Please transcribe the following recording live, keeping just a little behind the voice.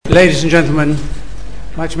Ladies and gentlemen,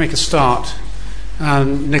 I'd like to make a start.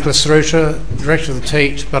 Nicholas Serota, Director of the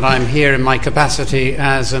Tate, but I'm here in my capacity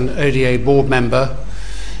as an ODA board member.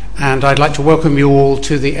 And I'd like to welcome you all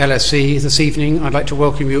to the LSE this evening. I'd like to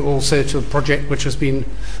welcome you also to a project which has been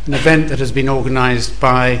an event that has been organised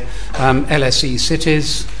by LSE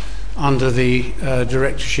Cities under the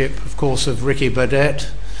directorship, of course, of Ricky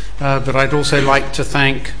Burdett. But I'd also like to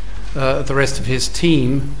thank the rest of his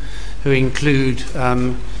team, who include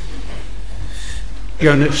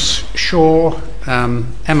Jonas Shaw,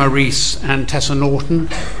 Emma Rees and Tessa Norton.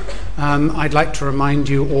 I'd like to remind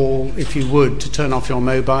you all, if you would, to turn off your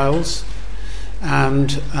mobiles.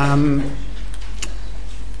 And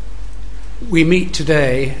we meet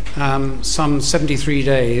today some 73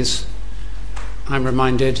 days, I'm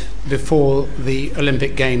reminded, before the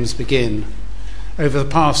Olympic Games begin. Over the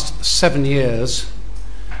past 7 years,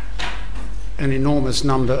 an enormous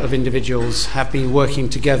number of individuals have been working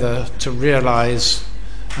together to realise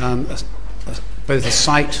both a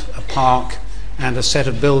site, a park, and a set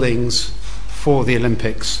of buildings for the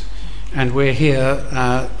Olympics. And we're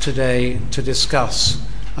here today to discuss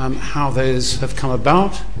how those have come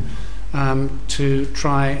about, to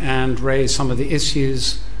try and raise some of the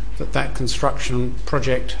issues that construction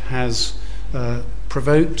project has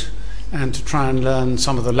provoked, and to try and learn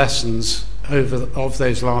some of the lessons of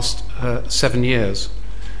those last 7 years.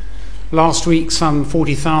 Last week, some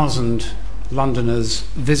 40,000 Londoners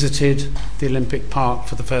visited the Olympic Park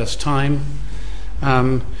for the first time,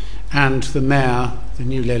 and the mayor, the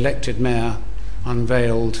newly elected mayor,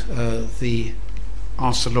 unveiled the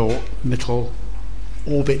ArcelorMittal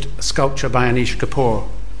Orbit sculpture by Anish Kapoor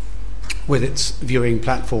with its viewing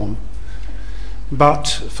platform. But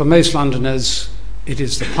for most Londoners, it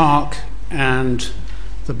is the park and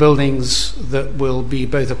the buildings that will be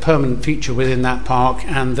both a permanent feature within that park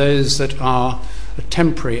and those that are a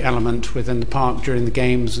temporary element within the park during the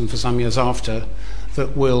Games and for some years after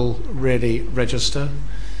that will really register.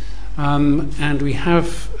 And we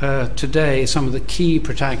have today some of the key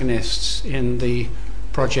protagonists in the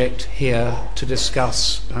project here to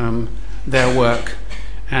discuss their work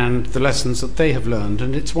and the lessons that they have learned.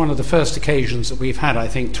 And it's one of the first occasions that we've had, I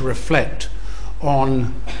think, to reflect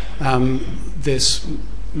on this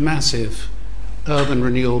massive urban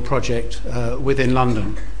renewal project within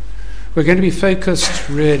London. We're going to be focused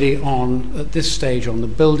really on, at this stage, on the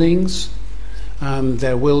buildings.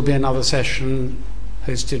 There will be another session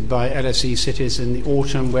hosted by LSE Cities in the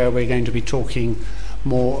autumn where we're going to be talking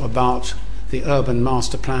more about the urban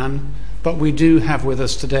master plan. But we do have with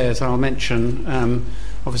us today, as I'll mention,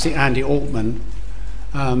 obviously Andy Altman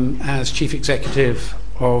as Chief Executive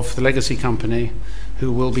of the Legacy Company,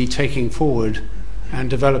 who will be taking forward and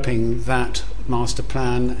developing that master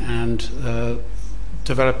plan and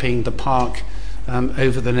developing the park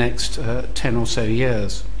over the next 10 or so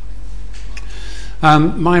years.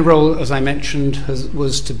 My role, as I mentioned,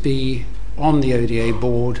 was to be on the ODA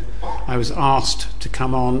board. I was asked to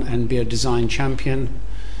come on and be a design champion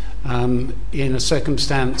in a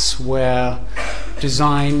circumstance where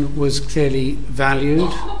design was clearly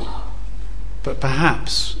valued, but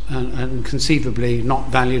perhaps and conceivably not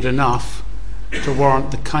valued enough to warrant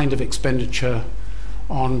the kind of expenditure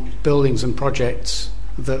on buildings and projects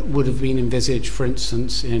that would have been envisaged, for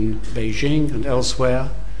instance, in Beijing and elsewhere.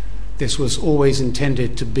 This was always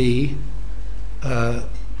intended to be a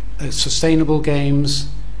sustainable games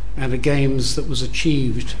and a games that was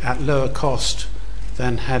achieved at lower cost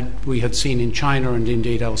than we had seen in China and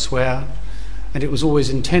indeed elsewhere. And it was always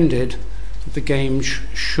intended that the games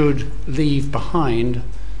should leave behind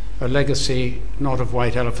a legacy, not of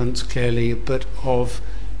white elephants clearly, but of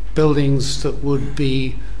buildings that would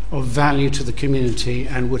be of value to the community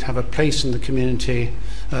and would have a place in the community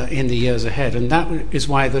in the years ahead. And that is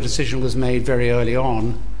why the decision was made very early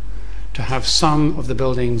on to have some of the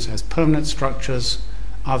buildings as permanent structures,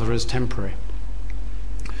 others as temporary.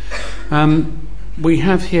 We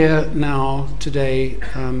have here now today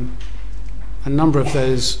a number of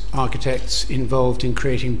those architects involved in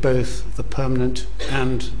creating both the permanent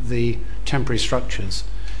and the temporary structures.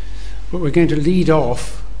 But we're going to lead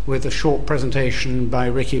off with a short presentation by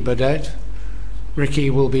Ricky Burdett. Ricky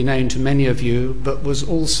will be known to many of you, but was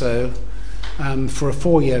also, for a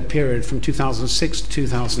 4-year period from 2006 to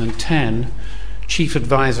 2010, Chief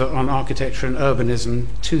Advisor on Architecture and Urbanism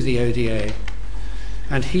to the ODA.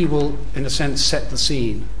 And he will, in a sense, set the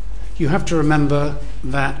scene. You have to remember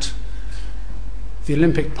that the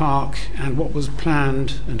Olympic Park and what was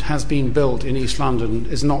planned and has been built in East London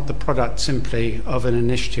is not the product simply of an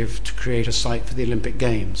initiative to create a site for the Olympic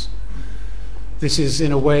Games. This is,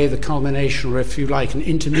 in a way, the culmination, or if you like, an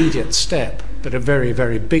intermediate step but a very,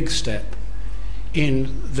 very big step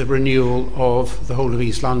in the renewal of the whole of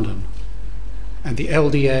East London. And the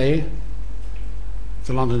LDA,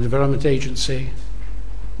 the London Development Agency,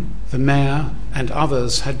 the Mayor and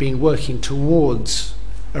others had been working towards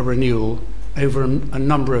a renewal over a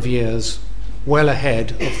number of years, well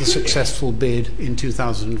ahead of the successful bid in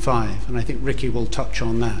 2005, and I think Ricky will touch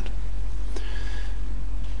on that.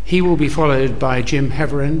 He will be followed by Jim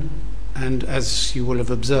Heverin, and as you will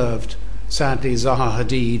have observed, sadly Zaha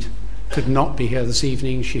Hadid could not be here this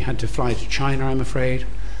evening. She had to fly to China, I'm afraid,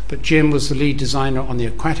 but Jim was the lead designer on the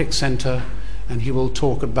Aquatic Centre, and he will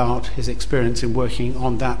talk about his experience in working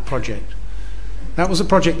on that project. That was a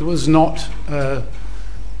project that was not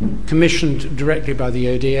commissioned directly by the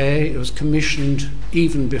ODA. It was commissioned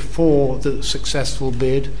even before the successful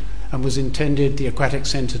bid and was intended, the Aquatic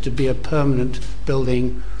Centre, to be a permanent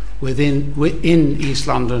building within East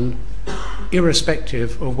London,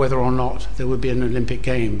 irrespective of whether or not there would be an Olympic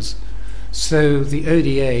Games. So the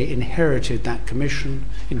ODA inherited that commission,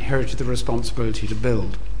 inherited the responsibility to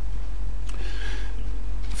build.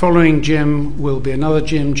 Following Jim will be another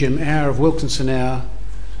Jim Eyre of WilkinsonEyre,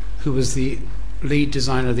 who was the lead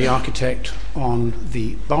designer, the architect on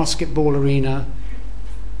the basketball arena,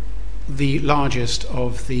 the largest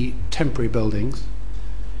of the temporary buildings.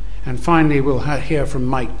 And finally, we'll hear from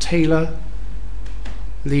Mike Taylor,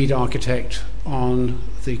 lead architect on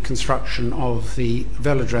the construction of the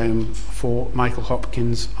velodrome for Michael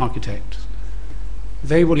Hopkins Architects.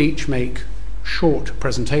 They will each make short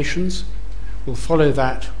presentations. We'll follow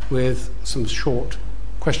that with some short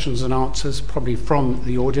questions and answers, probably from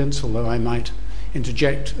the audience, although I might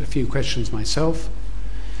interject a few questions myself.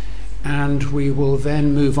 And we will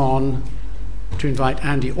then move on to invite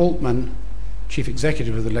Andy Altman, Chief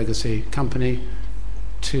Executive of the Legacy Company,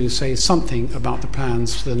 to say something about the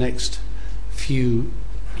plans for the next few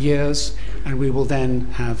years, and we will then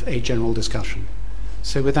have a general discussion.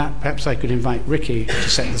 So with that, perhaps I could invite Ricky to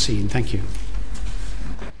set the scene. Thank you.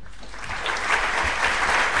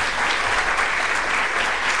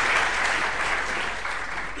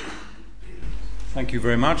 Thank you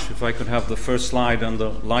very much. If I could have the first slide and the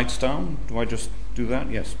lights down. Do I just do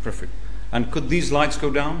that? Yes, perfect. And could these lights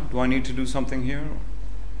go down? Do I need to do something here?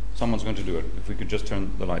 Someone's going to do it. If we could just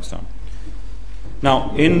turn the lights down.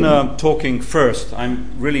 Now, in talking first,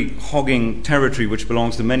 I'm really hogging territory which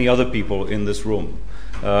belongs to many other people in this room.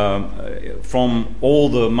 From all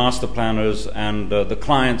the master planners and the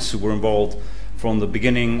clients who were involved from the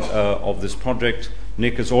beginning of this project.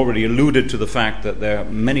 Nick has already alluded to the fact that there are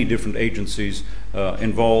many different agencies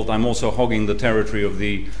involved. I'm also hogging the territory of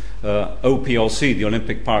the OPLC, the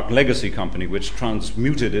Olympic Park Legacy Company, which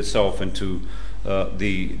transmuted itself into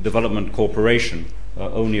the Development Corporation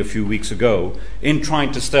only a few weeks ago, in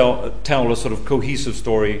trying to tell a sort of cohesive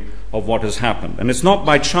story of what has happened. And it's not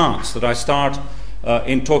by chance that I start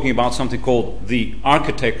in talking about something called the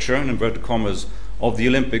architecture, in inverted commas, of the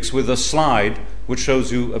Olympics, with a slide which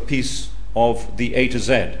shows you a piece of the A to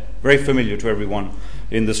Z, very familiar to everyone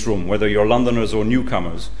in this room, whether you're Londoners or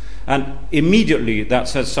newcomers. And immediately that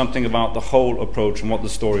says something about the whole approach and what the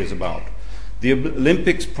story is about. The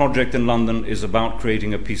Olympics project in London is about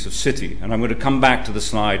creating a piece of city, and I'm going to come back to the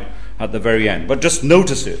slide at the very end. But just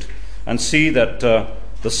notice it and see that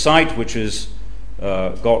the site, which is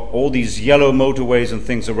got all these yellow motorways and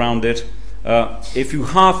things around it, if you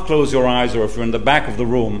half close your eyes or if you're in the back of the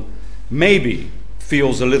room, maybe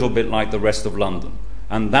feels a little bit like the rest of London.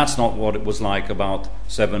 And that's not what it was like about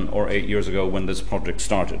 7 or 8 years ago when this project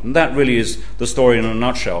started. And that really is the story in a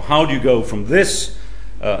nutshell. How do you go from this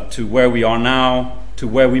to where we are now, to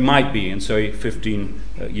where we might be in, say, 15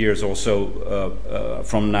 years or so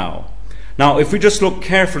from now? Now, if we just look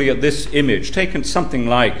carefully at this image, taken something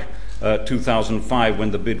like 2005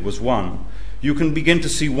 when the bid was won, you can begin to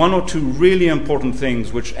see one or two really important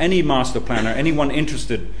things which any master planner, anyone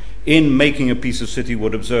interested in making a piece of city,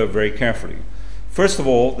 would observe very carefully. First of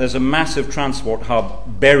all, there's a massive transport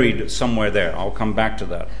hub buried somewhere there. I'll come back to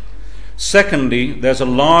that. Secondly, there's a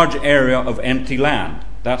large area of empty land.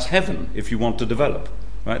 That's heaven if you want to develop,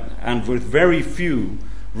 right? And with very few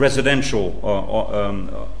residential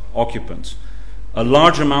occupants. A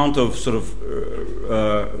large amount of sort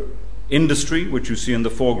of industry, which you see in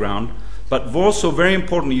the foreground, but also very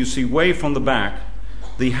importantly, you see way from the back,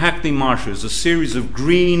 the Hackney Marshes, a series of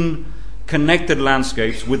green connected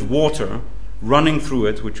landscapes with water running through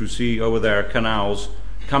it, which you see over there, canals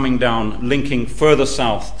coming down, linking further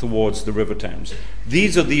south towards the River Thames.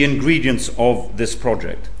 These are the ingredients of this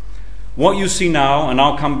project. What you see now, and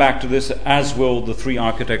I'll come back to this, as will the three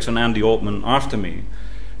architects and Andy Altman after me,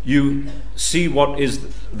 you see what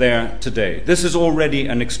is there today. This is already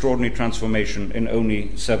an extraordinary transformation in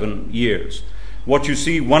only 7 years. What you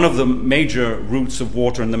see, one of the major routes of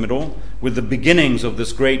water in the middle, with the beginnings of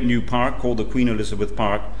this great new park called the Queen Elizabeth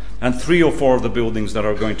Park, and 3 or 4 of the buildings that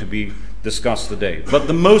are going to be discussed today. But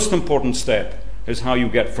the most important step is how you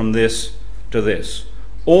get from this to this.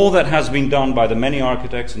 All that has been done by the many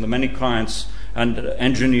architects and the many clients and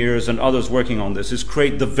engineers and others working on this is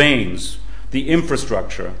create the veins, the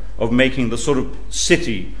infrastructure of making the sort of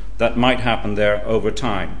city that might happen there over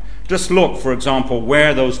time. Just look, for example,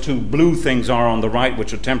 where those 2 blue things are on the right,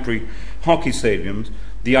 which are temporary hockey stadiums.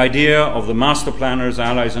 The idea of the master planners,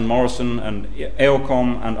 Allies and Morrison and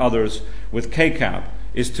Eocom and others with KCAP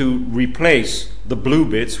is to replace the blue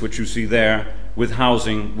bits, which you see there, with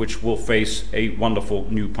housing which will face a wonderful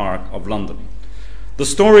new park of London. The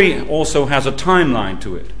story also has a timeline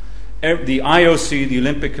to it. The IOC, the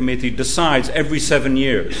Olympic Committee, decides every 7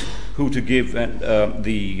 years who to give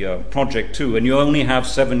the project to, and you only have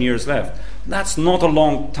 7 years left. That's not a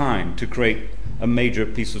long time to create a major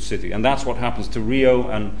piece of city, and that's what happens to Rio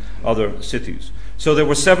and other cities. So there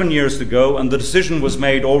were 7 years to go, and the decision was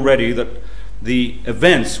made already that the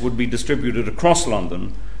events would be distributed across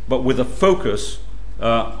London, but with a focus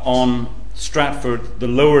on Stratford, the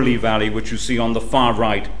Lower Lee Valley, which you see on the far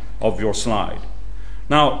right of your slide.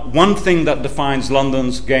 Now, one thing that defines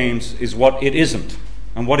London's games is what it isn't.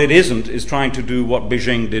 And what it isn't is trying to do what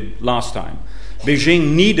Beijing did last time.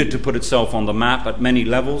 Beijing needed to put itself on the map at many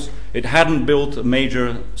levels. It hadn't built a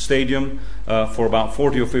major stadium for about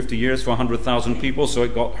 40 or 50 years for 100,000 people, so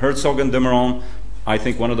it got Herzog and de Meuron, I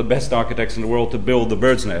think one of the best architects in the world, to build the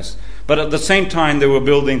Bird's Nest. But at the same time, they were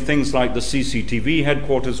building things like the CCTV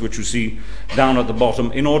headquarters, which you see down at the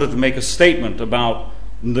bottom, in order to make a statement about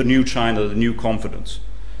the new China, the new confidence.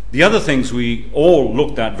 The other things we all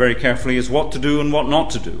looked at very carefully is what to do and what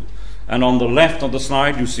not to do. And on the left of the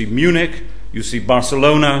slide, you see Munich, you see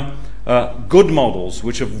Barcelona, good models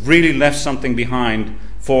which have really left something behind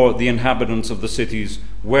for the inhabitants of the cities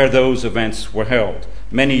where those events were held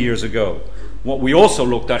many years ago. What we also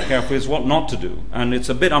looked at carefully is what not to do. And it's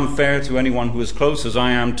a bit unfair to anyone who is close, as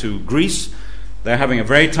I am, to Greece. They're having a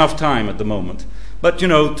very tough time at the moment. But,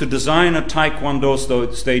 to design a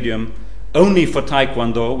Taekwondo stadium only for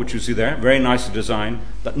Taekwondo, which you see there, very nicely designed,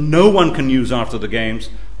 that no one can use after the games,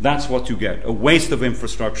 that's what you get, a waste of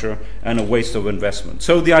infrastructure and a waste of investment.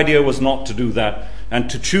 So the idea was not to do that and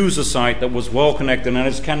to choose a site that was well connected and,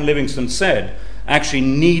 as Ken Livingstone said, actually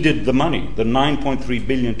needed the money, the 9.3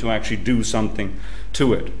 billion, to actually do something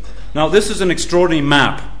to it. Now, this is an extraordinary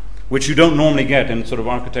map, which you don't normally get in sort of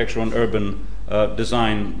architectural and urban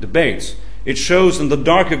design debates. It shows in the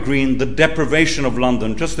darker green the deprivation of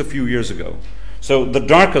London just a few years ago. So the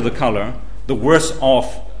darker the color, the worse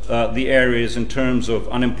off the areas in terms of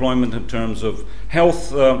unemployment, in terms of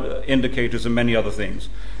health indicators and many other things.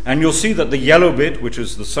 And you'll see that the yellow bit, which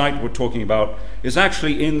is the site we're talking about, is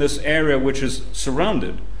actually in this area which is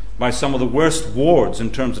surrounded by some of the worst wards in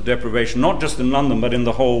terms of deprivation, not just in London, but in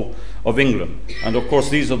the whole of England. And of course,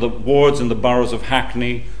 these are the wards in the boroughs of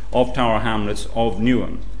Hackney, of Tower Hamlets, of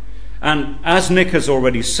Newham. And as Nick has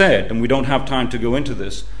already said, and we don't have time to go into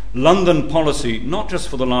this, London policy, not just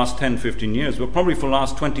for the last 10, 15 years, but probably for the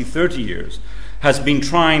last 20, 30 years, has been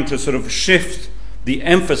trying to sort of shift the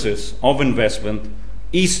emphasis of investment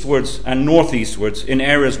eastwards and northeastwards in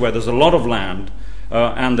areas where there's a lot of land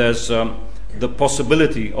and there's the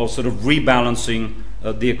possibility of sort of rebalancing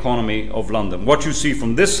the economy of London. What you see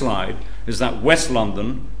from this slide is that West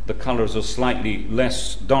London, the colours are slightly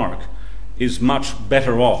less dark, is much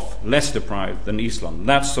better off, less deprived than East London.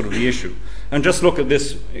 That's sort of the issue. And just look at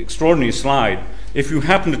this extraordinary slide. If you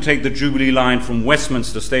happen to take the Jubilee line from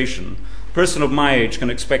Westminster Station, a person of my age can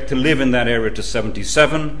expect to live in that area to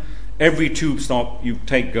 77. Every tube stop you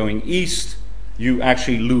take going east, you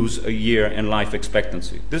actually lose a year in life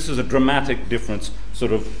expectancy. This is a dramatic difference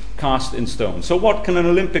sort of cast in stone. So what can an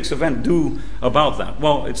Olympics event do about that?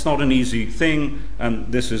 Well, it's not an easy thing,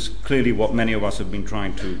 and this is clearly what many of us have been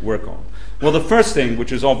trying to work on. Well, the first thing,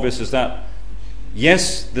 which is obvious, is that,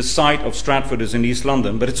 yes, the site of Stratford is in East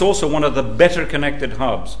London, but it's also one of the better connected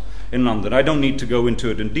hubs in London. I don't need to go into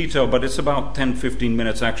it in detail, but it's about 10, 15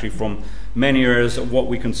 minutes actually from many areas of what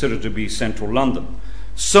we consider to be central London.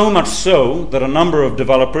 So much so that a number of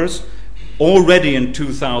developers already in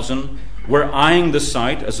 2000 were eyeing the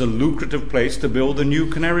site as a lucrative place to build a new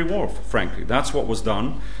Canary Wharf, frankly. That's what was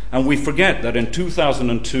done. And we forget that in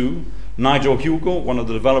 2002, Nigel Hugo, one of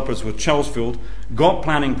the developers with Chelsfield, got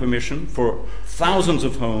planning permission for thousands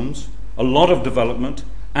of homes, a lot of development,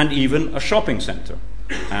 and even a shopping centre.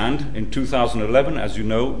 And in 2011, as you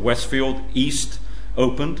know, Westfield, East,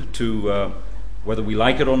 opened to whether we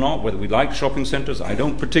like it or not, whether we like shopping centres, I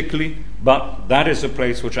don't particularly, but that is a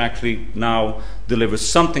place which actually now delivers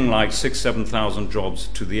something like 7,000 jobs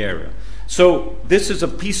to the area. So this is a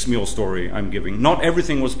piecemeal story I'm giving. Not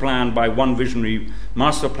everything was planned by one visionary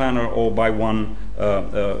master planner or by one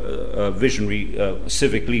visionary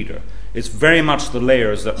civic leader. It's very much the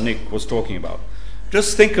layers that Nick was talking about.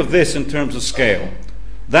 Just think of this in terms of scale.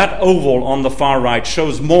 That oval on the far right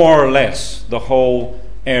shows more or less the whole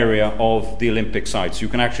area of the Olympic sites. You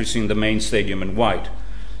can actually see the main stadium in white.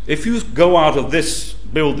 If you go out of this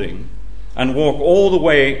building and walk all the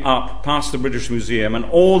way up past the British Museum and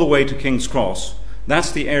all the way to King's Cross,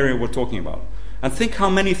 that's the area we're talking about. And think how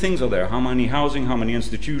many things are there, how many housing, how many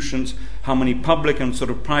institutions, how many public and sort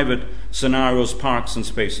of private scenarios, parks and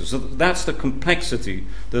spaces. So that's the complexity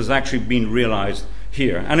that has actually been realized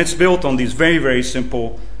here. And it's built on these very, very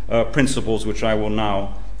simple principles which I will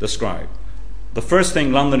now describe. The first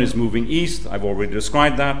thing, London is moving east. I've already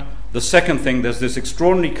described that. The second thing, there's this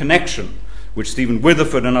extraordinary connection, which Stephen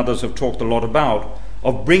Witherford and others have talked a lot about,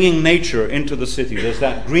 of bringing nature into the city. There's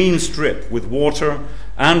that green strip with water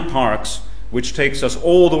and parks, which takes us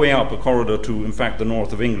all the way up a corridor to, in fact, the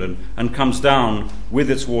north of England, and comes down with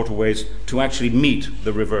its waterways to actually meet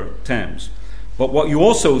the River Thames. But what you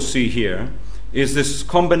also see here is this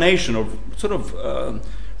combination of sort of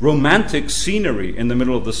romantic scenery in the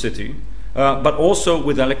middle of the city, but also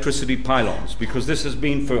with electricity pylons, because this has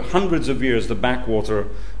been for hundreds of years the backwater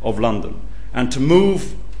of London. And to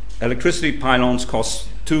move electricity pylons costs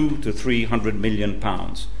 £200 to £300 million.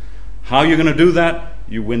 How are you going to do that?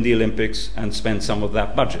 You win the Olympics and spend some of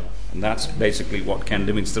that budget. And that's basically what Ken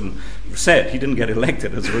Livingstone said. He didn't get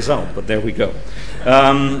elected as a result, but there we go.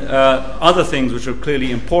 Other things which are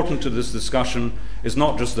clearly important to this discussion is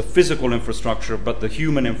not just the physical infrastructure, but the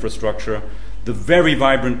human infrastructure, the very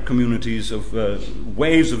vibrant communities of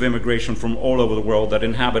waves of immigration from all over the world that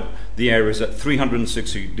inhabit the areas at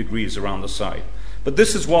 360 degrees around the site. But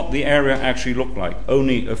this is what the area actually looked like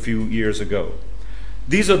only a few years ago.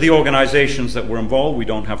 These are the organizations that were involved. We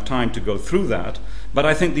don't have time to go through that. But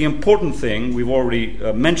I think the important thing, we've already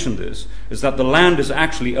mentioned this, is that the land is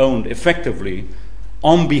actually owned effectively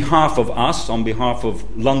on behalf of us, on behalf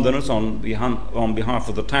of Londoners, on behalf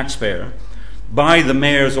of the taxpayer, by the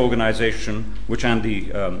mayor's organization, which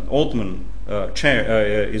Andy Altman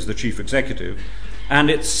is the chief executive, and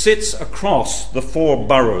it sits across the 4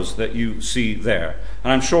 boroughs that you see there.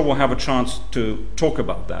 And I'm sure we'll have a chance to talk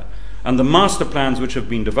about that. And the master plans which have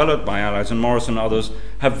been developed by Allies and Morris and others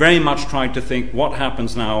have very much tried to think what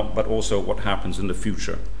happens now, but also what happens in the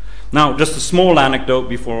future. Now, just a small anecdote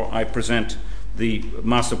before I present the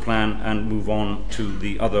master plan and move on to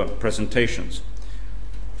the other presentations.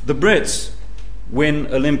 The Brits win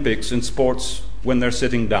Olympics in sports when they're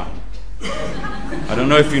sitting down. I don't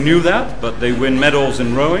know if you knew that, but they win medals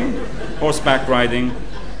in rowing, horseback riding,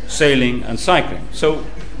 sailing, and cycling. So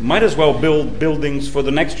might as well build buildings for the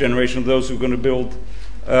next generation of those who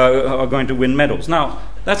are going to win medals. Now,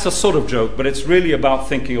 that's a sort of joke, but it's really about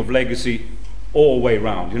thinking of legacy all the way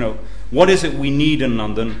around. You know, what is it we need in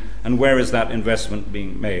London, and where is that investment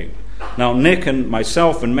being made? Now, Nick and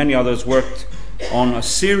myself and many others worked on a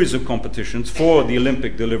series of competitions for the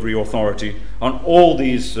Olympic Delivery Authority on all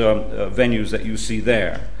these venues that you see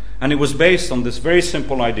there. And it was based on this very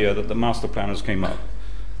simple idea that the master planners came up.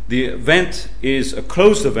 The event is a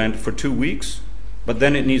closed event for 2 weeks, but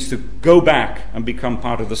then it needs to go back and become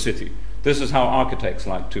part of the city. This is how architects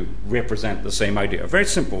like to represent the same idea. Very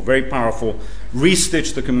simple, very powerful,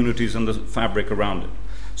 restitch the communities and the fabric around it.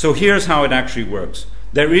 So here's how it actually works.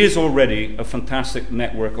 There is already a fantastic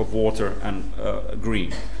network of water and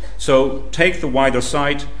green. So take the wider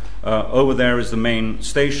site. Over there is the main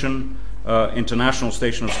station, International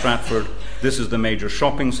Station of Stratford. This is the major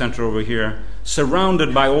shopping centre over here,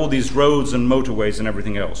 surrounded by all these roads and motorways and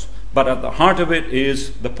everything else. But at the heart of it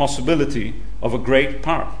is the possibility of a great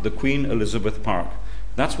park, the Queen Elizabeth Park.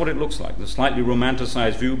 That's what it looks like. The slightly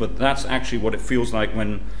romanticized view, but that's actually what it feels like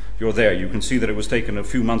when you're there. You can see that it was taken a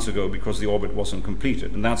few months ago because the orbit wasn't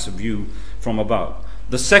completed, and that's a view from above.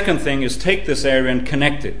 The second thing is take this area and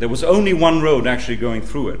connect it. There was only one road actually going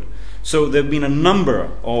through it. So there have been a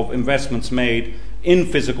number of investments made in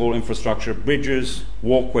physical infrastructure, bridges,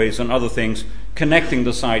 walkways, and other things, connecting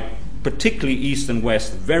the site, particularly east and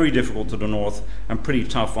west, very difficult to the north and pretty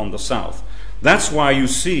tough on the south. That's why you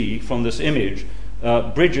see from this image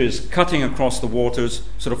bridges cutting across the waters,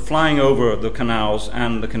 sort of flying over the canals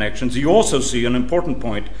and the connections. You also see an important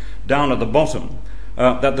point down at the bottom,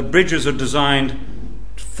 that the bridges are designed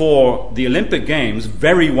for the Olympic Games,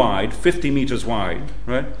 very wide, 50 meters wide,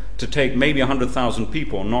 right, to take maybe 100,000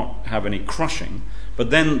 people, not have any crushing. But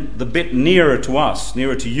then the bit nearer to us,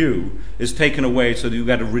 nearer to you, is taken away so that you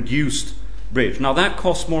get a reduced bridge. Now that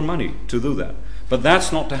costs more money to do that. But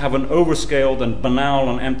that's not to have an overscaled and banal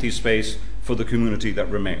and empty space for the community that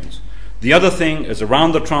remains. The other thing is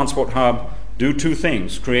around the transport hub, do two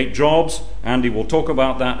things: create jobs, Andy will talk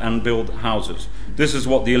about that, and build houses. This is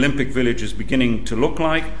what the Olympic Village is beginning to look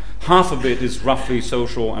like. Half of it is roughly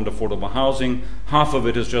social and affordable housing. Half of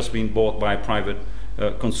it has just been bought by a private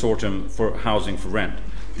consortium for housing for rent.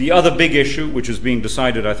 The other big issue, which is being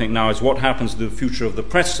decided, I think, now, is what happens to the future of the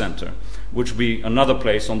press centre, which will be another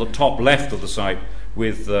place on the top left of the site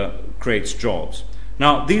with creates jobs.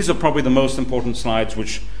 Now, these are probably the most important slides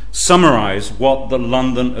which summarize what the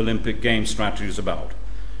London Olympic Games strategy is about.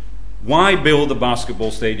 Why build a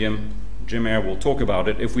basketball stadium? Jim Eyre will talk about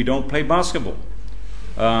it if we don't play basketball.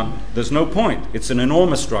 There's no point. It's an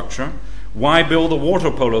enormous structure. Why build a water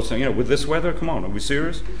polo stadium? With this weather, come on, are we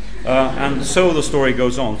serious? And so the story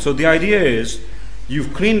goes on. So the idea is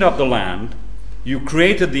you've cleaned up the land, you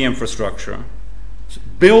created the infrastructure,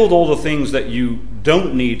 build all the things that you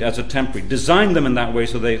don't need as a temporary, design them in that way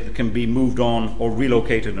so they can be moved on or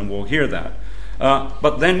relocated, and we'll hear that.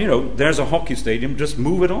 But then, there's a hockey stadium, just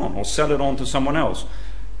move it on or sell it on to someone else.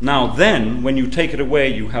 Now then, when you take it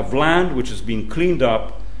away, you have land which has been cleaned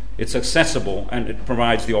up, it's accessible, and it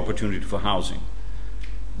provides the opportunity for housing.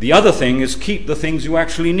 The other thing is keep the things you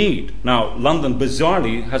actually need. Now, London,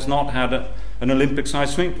 bizarrely, has not had an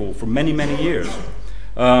Olympic-sized swimming pool for many, many years.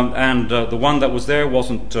 And the one that was there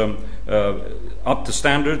wasn't up to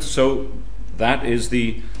standards, so that is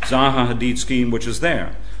the Zaha Hadid scheme which is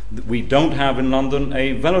there. We don't have in London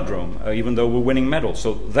a velodrome, even though we're winning medals,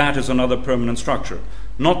 so that is another permanent structure.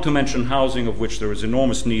 Not to mention housing, of which there is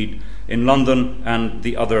enormous need in London, and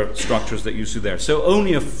the other structures that you see there. So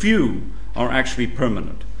only a few are actually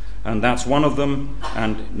permanent, and that's one of them.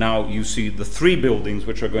 And now you see the three buildings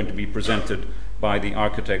which are going to be presented by the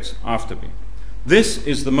architects after me. This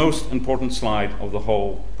is the most important slide of the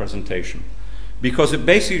whole presentation, because it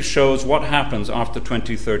basically shows what happens after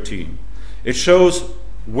 2013. It shows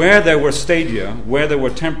where there were stadia, where there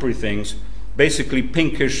were temporary things, basically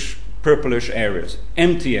pinkish, purplish areas,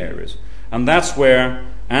 empty areas. And that's where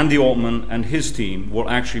Andy Altman and his team will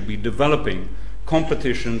actually be developing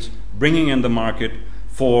competitions, bringing in the market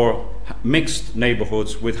for mixed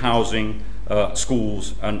neighborhoods with housing,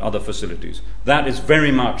 schools, and other facilities. That is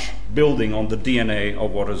very much building on the DNA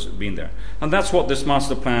of what has been there. And that's what this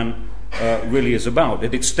master plan really is about.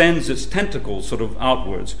 It extends its tentacles sort of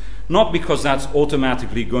outwards, not because that's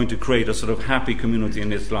automatically going to create a sort of happy community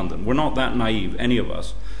in East London. We're not that naive, any of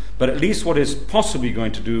us. But at least what it's possibly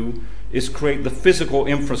going to do is create the physical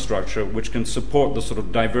infrastructure which can support the sort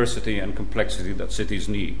of diversity and complexity that cities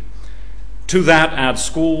need. To that, add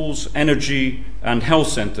schools, energy, and health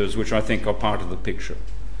centers, which I think are part of the picture.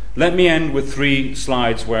 Let me end with 3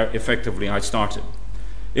 slides where effectively I started.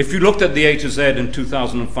 If you looked at the A to Z in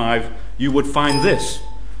 2005, you would find this.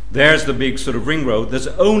 There's the big sort of ring road. There's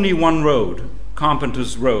only one road,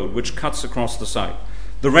 Carpenter's Road, which cuts across the site.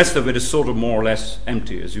 The rest of it is sort of more or less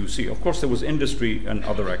empty, as you see. Of course, there was industry and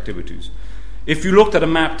other activities. If you looked at a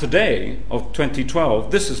map today of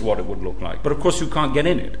 2012, this is what it would look like. But of course, you can't get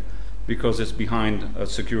in it because it's behind a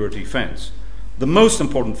security fence. The most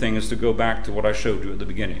important thing is to go back to what I showed you at the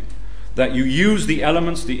beginning, that you use the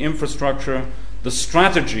elements, the infrastructure, the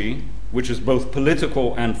strategy, which is both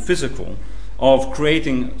political and physical, of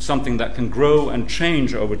creating something that can grow and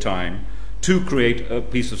change over time to create a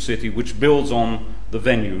piece of city which builds on the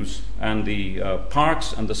venues and the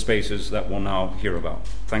parks and the spaces that we'll now hear about.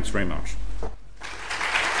 Thanks very much.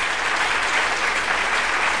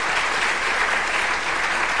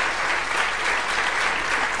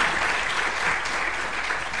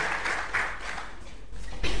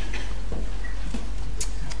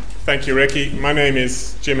 Thank you, Ricky. My name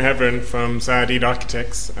is Jim Heverin from Hadid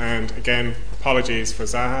Architects, and again, apologies for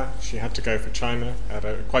Zaha. She had to go for China at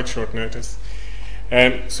a quite short notice.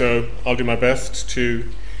 So I'll do my best to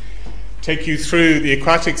take you through the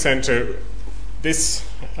Aquatic Centre. This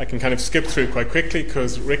I can kind of skip through quite quickly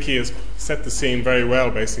because Ricky has set the scene very well,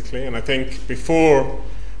 basically. And I think before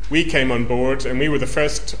we came on board, and we were the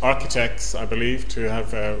first architects, I believe, to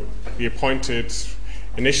have be appointed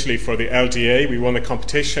initially for the LDA. We won a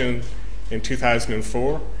competition in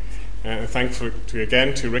 2004. Thankful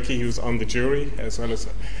to Ricky, who's on the jury, as well as a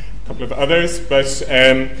couple of others. But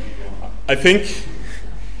I think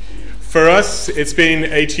for us, it's been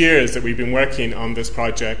 8 years that we've been working on this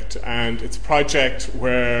project, and it's a project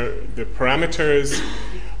where the parameters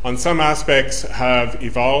on some aspects have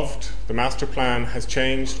evolved. The master plan has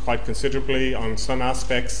changed quite considerably on some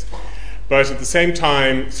aspects, But at the same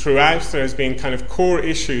time, throughout, there has been kind of core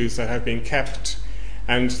issues that have been kept,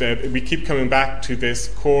 and we keep coming back to this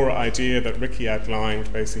core idea that Ricky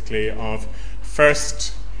outlined, basically, of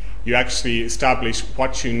first, you actually establish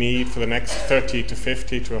what you need for the next 30 to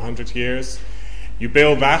 50 to 100 years. You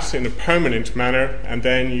build that in a permanent manner, and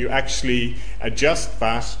then you actually adjust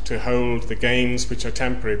that to hold the games which are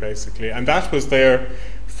temporary, basically. And that was there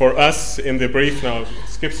for us in the brief. Now, I'll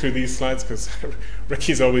skip through these slides because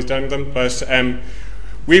Ricky's always done them. But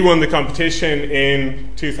we won the competition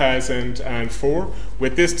in 2004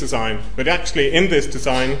 with this design. But actually, in this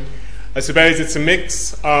design, I suppose it's a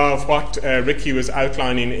mix of what Ricky was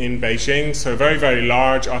outlining in Beijing, so a very, very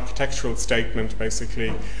large architectural statement,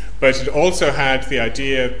 basically. But it also had the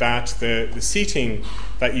idea that the seating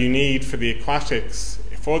that you need for the aquatics,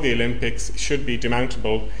 for the Olympics, should be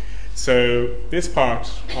demountable. So this part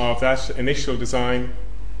of that initial design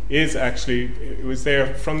is actually, it was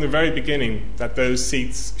there from the very beginning that those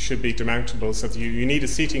seats should be demountable. So that you need a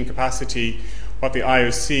seating capacity. What the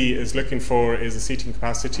IOC is looking for is a seating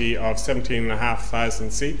capacity of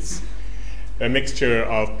 17,500 seats, a mixture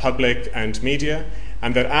of public and media,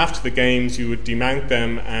 and that after the games you would demount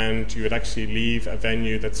them and you would actually leave a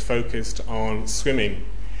venue that's focused on swimming.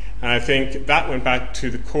 And I think that went back to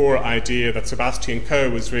the core idea that Sebastian Coe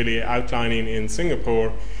was really outlining in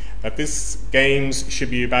Singapore, that this games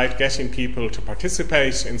should be about getting people to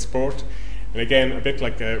participate in sport. And again, a bit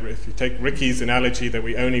like if you take Ricky's analogy that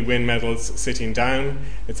we only win medals sitting down,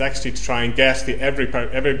 it's actually to try and get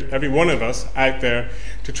every one of us out there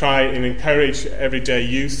to try and encourage everyday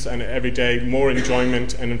use and everyday more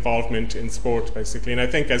enjoyment and involvement in sport, basically. And I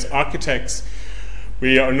think as architects,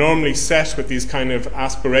 we are normally set with these kind of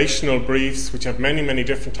aspirational briefs which have many, many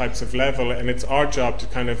different types of level, and it's our job to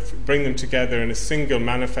kind of bring them together in a single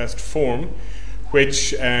manifest form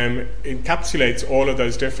which encapsulates all of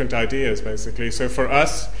those different ideas, basically. So for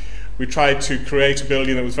us, we tried to create a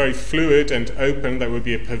building that was very fluid and open, that would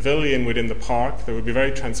be a pavilion within the park, that would be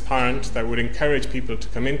very transparent, that would encourage people to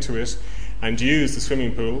come into it and use the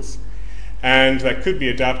swimming pools, and that could be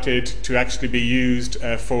adapted to actually be used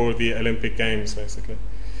for the Olympic Games, basically.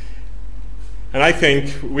 And I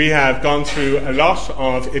think we have gone through a lot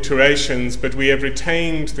of iterations, but we have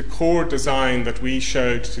retained the core design that we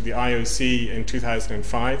showed to the IOC in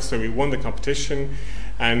 2005. So we won the competition,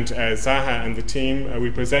 and Zaha and the team, we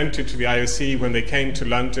presented to the IOC when they came to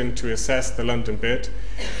London to assess the London bid.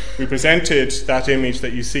 We presented that image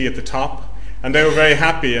that you see at the top, and they were very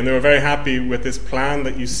happy, and they were very happy with this plan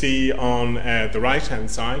that you see on the right-hand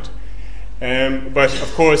side. But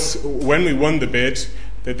of course, when we won the bid,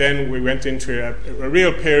 that then we went into a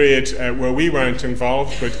real period where we weren't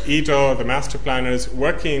involved, but EDO, the master planners,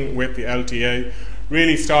 working with the LDA,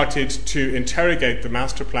 really started to interrogate the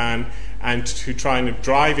master plan and to try and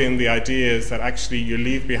drive in the ideas that actually you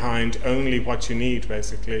leave behind only what you need,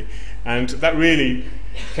 basically. And that really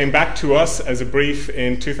came back to us as a brief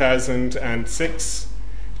in 2006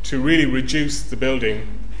 to really reduce the building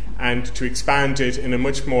and to expand it in a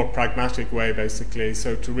much more pragmatic way, basically.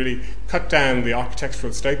 So to really cut down the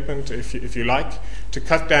architectural statement, if you like, to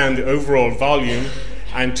cut down the overall volume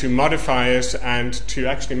and to modify it and to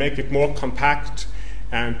actually make it more compact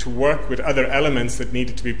and to work with other elements that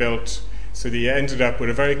needed to be built. So that you ended up with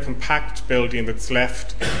a very compact building that's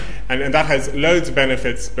left. And that has loads of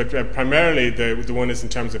benefits, but primarily the one is in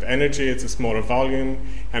terms of energy. It's a smaller volume,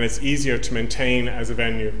 and it's easier to maintain as a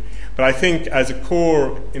venue. But I think as a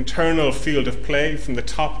core internal field of play from the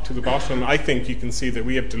top to the bottom, I think you can see that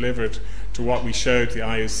we have delivered to what we showed the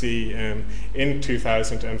IOC in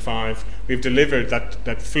 2005. We've delivered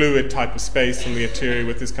that fluid type of space in the interior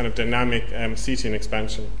with this kind of dynamic seating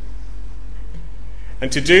expansion.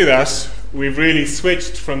 And to do that, we've really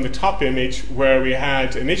switched from the top image where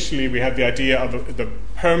initially we had the idea of the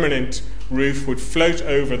permanent roof would float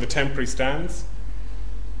over the temporary stands.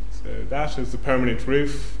 So that is the permanent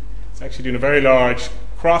roof. It's actually doing a very large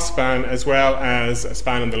cross span as well as a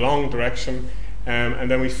span in the long direction. And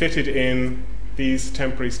then we fitted in these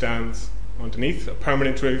temporary stands underneath a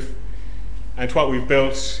permanent roof. And what we've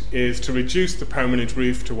built is to reduce the permanent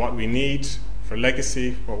roof to what we need for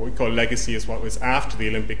legacy. What we call legacy is what was after the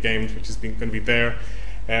Olympic Games, which is going to be there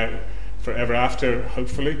forever after,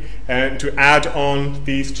 hopefully, and to add on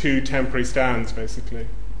these two temporary stands, basically.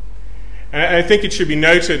 And I think it should be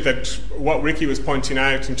noted that what Ricky was pointing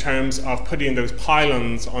out in terms of putting those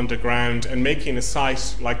pylons underground and making a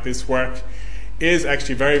site like this work is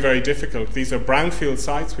actually very, very difficult. These are brownfield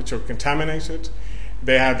sites which are contaminated.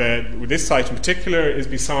 They have this site in particular is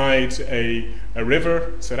beside a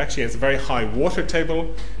river, so it actually has a very high water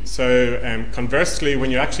table. So conversely, when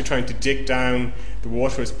you're actually trying to dig down, the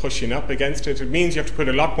water is pushing up against it. It means you have to put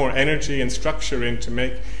a lot more energy and structure in to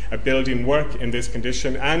make a building work in this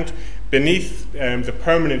condition. And beneath the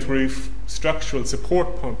permanent roof structural support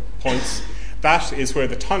points, that is where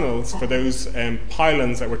the tunnels for those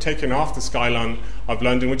pylons that were taken off the skyline of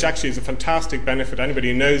London, which actually is a fantastic benefit.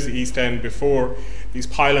 Anybody who knows the East End before, these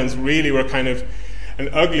pylons really were kind of an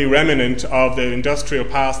ugly remnant of the industrial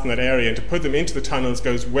past in that area, and to put them into the tunnels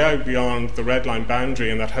goes well beyond the red line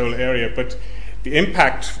boundary in that whole area. But the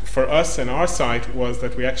impact for us and our site was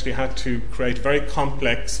that we actually had to create a very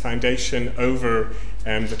complex foundation over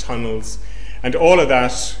the tunnels. And all of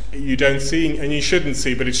that you don't see, and you shouldn't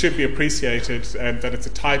see, but it should be appreciated that it's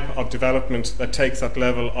a type of development that takes that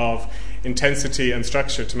level of intensity and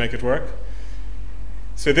structure to make it work.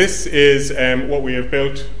 So this is what we have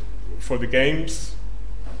built for the games.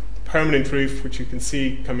 The permanent roof, which you can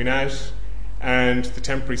see coming out, and the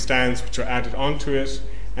temporary stands which are added onto it.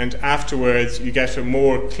 And afterwards you get a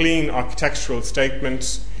more clean architectural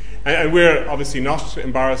statement. And we're obviously not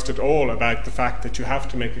embarrassed at all about the fact that you have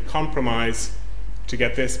to make a compromise to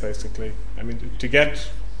get this, basically. I mean, to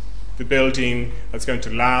get the building that's going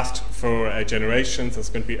to last for generations, that's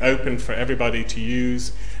going to be open for everybody to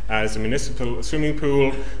use as a municipal swimming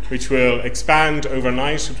pool, which will expand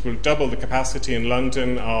overnight. It will double the capacity in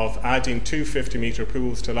London of adding 2 50-metre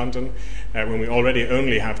pools to London, when we already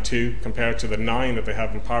only have 2 compared to the 9 that they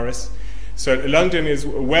have in Paris. So London is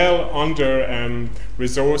well under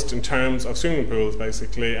resourced in terms of swimming pools,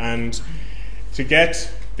 basically, and to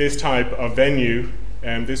get this type of venue,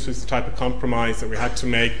 this was the type of compromise that we had to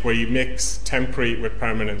make, where you mix temporary with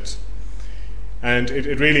permanent. And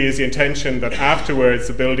it really is the intention that afterwards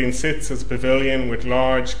the building sits as a pavilion with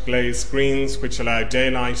large glazed screens which allow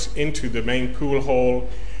daylight into the main pool hall,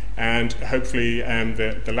 and hopefully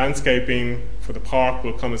the landscaping for the park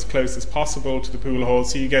will come as close as possible to the pool hall,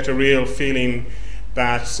 so you get a real feeling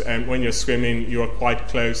that when you're swimming you're quite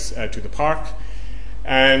close to the park.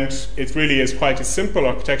 And it really is quite a simple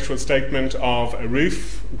architectural statement of a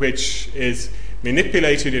roof which is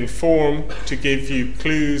manipulated in form to give you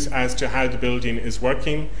clues as to how the building is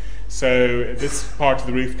working. So this part of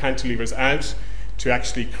the roof cantilevers out to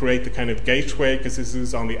actually create the kind of gateway, because this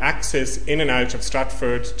is on the axis in and out of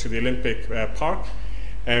Stratford to the Olympic Park.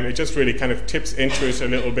 It just really kind of tips into it a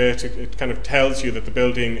little bit. It kind of tells you that the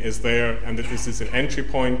building is there and that this is an entry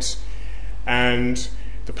point. And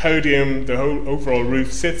the podium, the whole overall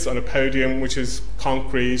roof sits on a podium which is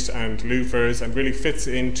concrete and louvers and really fits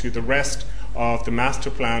into the rest of the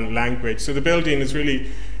master plan language. So the building is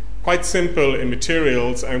really quite simple in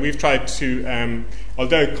materials, and we've tried to,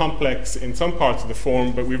 although complex in some parts of the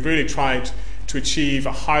form, but we've really tried to achieve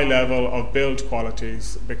a high level of build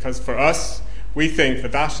qualities, because for us, we think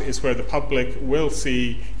that that is where the public will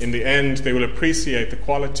see, in the end, they will appreciate the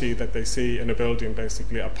quality that they see in a building,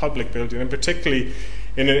 basically, a public building, and particularly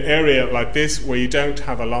in an area like this where you don't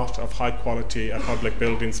have a lot of high quality public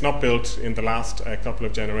buildings, not built in the last couple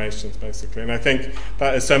of generations, basically. And I think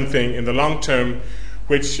that is something in the long term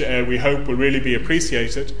which we hope will really be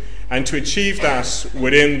appreciated. And to achieve that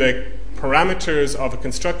within the parameters of a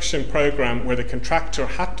construction program where the contractor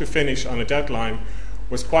had to finish on a deadline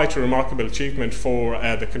was quite a remarkable achievement for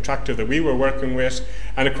the contractor that we were working with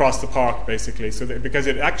and across the park, basically. So because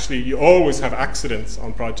it actually, you always have accidents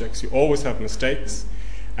on projects, you always have mistakes,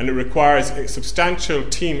 and it requires a substantial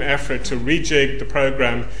team effort to rejig the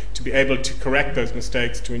program to be able to correct those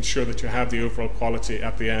mistakes to ensure that you have the overall quality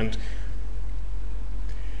at the end.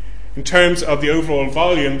 In terms of the overall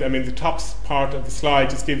volume, I mean, the top part of the slide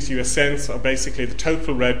just gives you a sense of basically the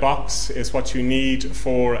total red box is what you need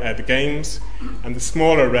for the games, and the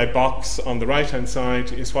smaller red box on the right-hand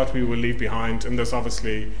side is what we will leave behind. And there's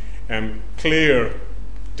obviously clear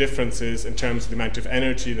differences in terms of the amount of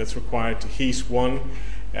energy that's required to heat one,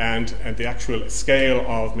 and the actual scale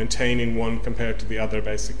of maintaining one compared to the other,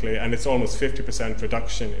 basically. And it's almost 50%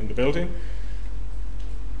 reduction in the building.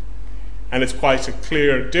 And it's quite a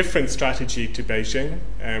clear, different strategy to Beijing,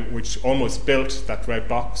 which almost built that red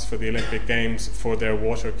box for the Olympic Games for their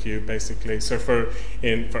water cube, basically. So for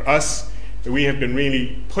us, we have been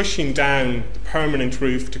really pushing down the permanent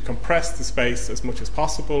roof to compress the space as much as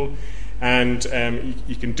possible. And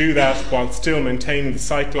you can do that while still maintaining the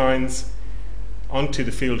sight lines onto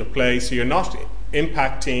the field of play. So you're not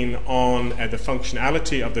impacting on the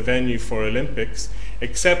functionality of the venue for Olympics,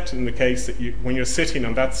 except in the case that when you're sitting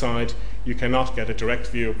on that side, you cannot get a direct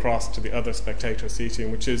view across to the other spectator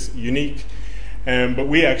seating, which is unique. But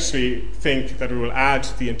we actually think that it will add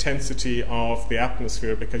the intensity of the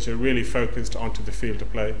atmosphere because you're really focused onto the field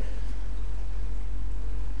of play.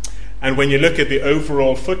 And when you look at the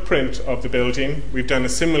overall footprint of the building, we've done a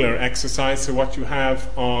similar exercise. So what you have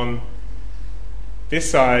on this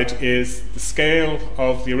side is the scale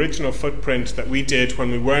of the original footprint that we did when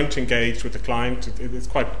we weren't engaged with the client. It's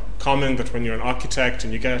quite common that when you're an architect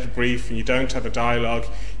and you get a brief and you don't have a dialogue,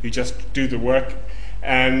 you just do the work.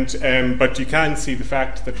 But you can see the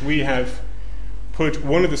fact that we have put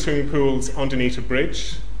one of the swimming pools underneath a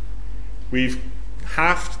bridge. We've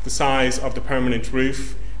halved the size of the permanent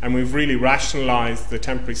roof, and we've really rationalized the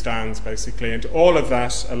temporary stands, basically. And all of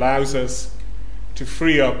that allows us to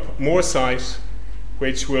free up more site,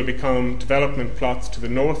 which will become development plots to the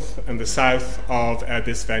north and the south of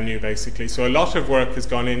this venue, basically. So a lot of work has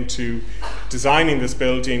gone into designing this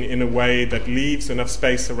building in a way that leaves enough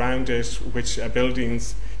space around it, which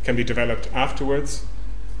buildings can be developed afterwards.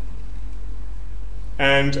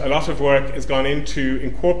 And a lot of work has gone into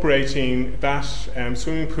incorporating that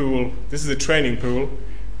swimming pool. This is a training pool.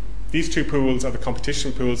 These two pools are the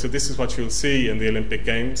competition pools, so this is what you'll see in the Olympic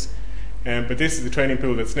Games. But this is the training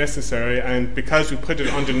pool that's necessary, and because we put it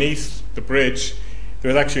underneath the bridge,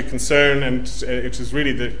 there was actually a concern, and it was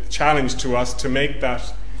really the challenge to us to make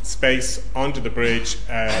that space under the bridge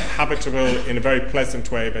habitable in a very pleasant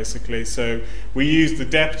way, basically. So we used the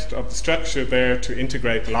depth of the structure there to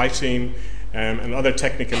integrate lighting and other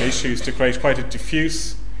technical issues to create quite a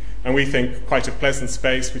diffuse, and we think quite a pleasant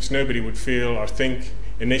space, which nobody would feel or think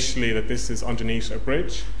initially that this is underneath a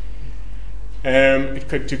bridge.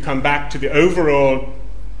 To come back to the overall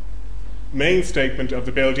main statement of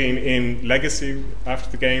the building in legacy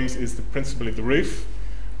after the Games is principally the roof,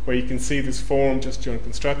 where you can see this form just during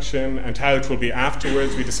construction and how it will be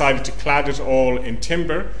afterwards. We decided to clad it all in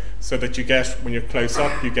timber so that you get, when you're close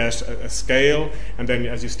up, you get a scale, and then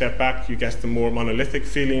as you step back, you get the more monolithic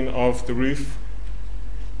feeling of the roof.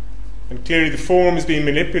 And clearly the form is being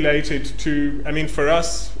manipulated for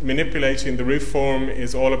us, manipulating the roof form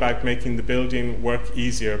is all about making the building work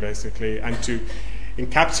easier, basically, and to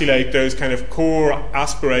encapsulate those kind of core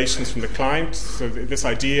aspirations from the client. So this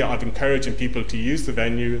idea of encouraging people to use the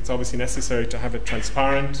venue, it's obviously necessary to have it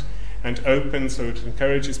transparent and open, so it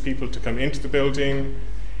encourages people to come into the building,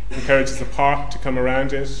 encourages the park to come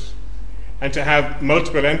around it, and to have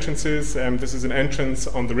multiple entrances. This is an entrance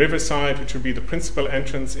on the riverside, which would be the principal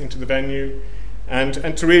entrance into the venue, and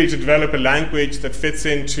to really to develop a language that fits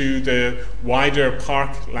into the wider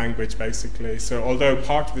park language, basically. So although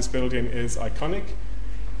part of this building is iconic,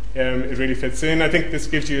 it really fits in. I think this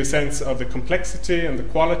gives you a sense of the complexity and the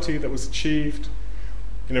quality that was achieved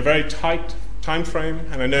in a very tight time frame,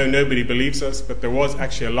 and I know nobody believes us, but there was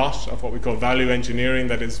actually a lot of what we call value engineering,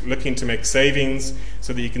 that is looking to make savings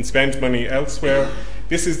so that you can spend money elsewhere.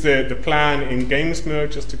 This is the plan in Games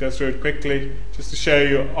mode, just to go through it quickly, just to show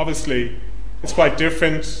you. Obviously it's quite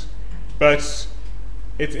different, but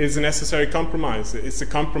it is a necessary compromise. It's a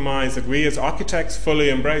compromise that we as architects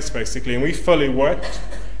fully embrace, basically, and we fully worked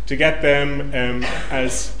to get them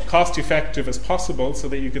as cost effective as possible so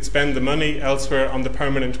that you could spend the money elsewhere on the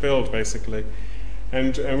permanent build, basically.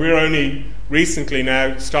 And we're only recently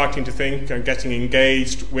now starting to think and getting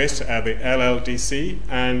engaged with the LLDC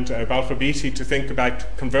and Balfour Beatty to think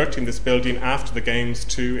about converting this building after the Games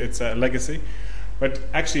to its legacy. But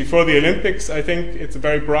actually for the Olympics, I think it's a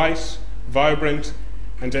very bright, vibrant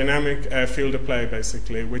and dynamic field of play,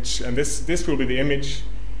 basically, and this will be the image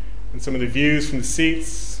and some of the views from the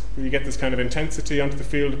seats. You get this kind of intensity onto the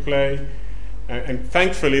field of play. And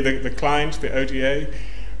thankfully, the client, the ODA,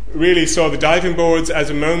 really saw the diving boards as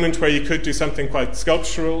a moment where you could do something quite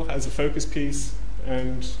sculptural as a focus piece.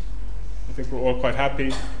 And I think we're all quite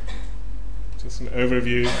happy. Just an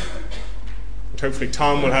overview. And hopefully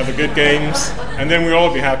Tom will have a good Games, and then we'll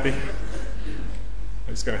all be happy.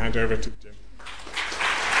 I'm just going to hand over to Jim.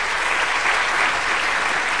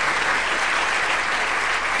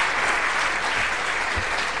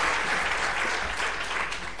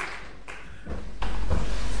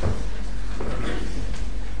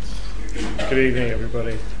 Good evening,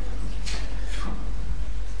 everybody.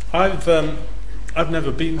 I've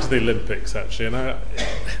never been to the Olympics, actually, and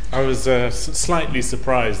I was slightly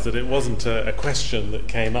surprised that it wasn't a question that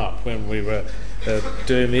came up when we were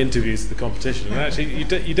doing the interviews for the competition. And actually,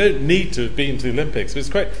 you don't need to have been to the Olympics. But it's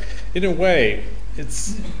quite, in a way,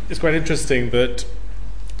 it's quite interesting that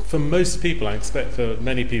for most people, I expect for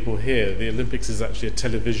many people here, the Olympics is actually a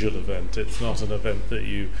televisual event. It's not an event that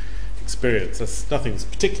you experience. There's nothing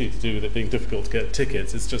particularly to do with it being difficult to get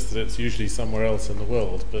tickets. It's just that it's usually somewhere else in the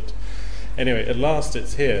world. But anyway, at last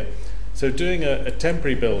it's here. So doing a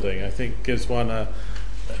temporary building, I think, gives one a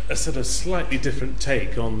sort of slightly different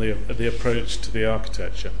take on the approach to the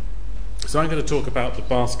architecture. So I'm going to talk about the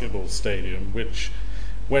basketball stadium, which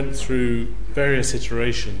went through various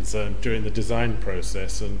iterations during the design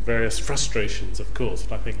process and various frustrations, of course.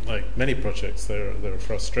 But I think, like many projects, there are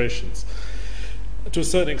frustrations. To a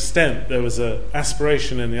certain extent, there was an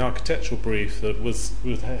aspiration in the architectural brief that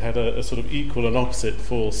had a sort of equal and opposite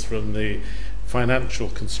force from the financial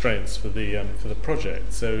constraints for the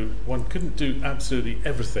project. So one couldn't do absolutely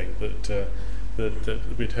everything that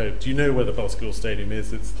we'd hoped. You know where the basketball stadium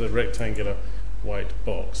is? It's the rectangular white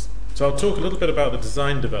box. So I'll talk a little bit about the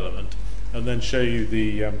design development and then show you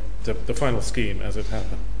the final scheme as it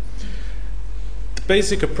happened. The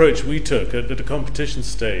basic approach we took at the competition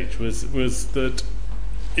stage was that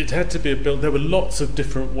it had to be there were lots of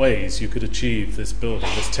different ways you could achieve this building,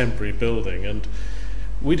 this temporary building, and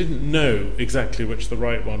we didn't know exactly which the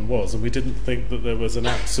right one was, and we didn't think that there was an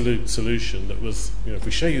absolute solution that was, if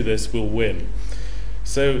we show you this, we'll win.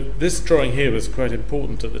 So this drawing here was quite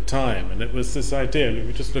important at the time, and it was this idea, if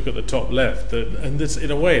we just look at the top left, and this,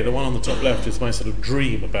 in a way, the one on the top left is my sort of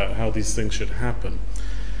dream about how these things should happen,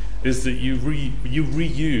 is that you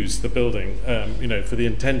reuse the building, for the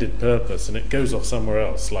intended purpose, and it goes off somewhere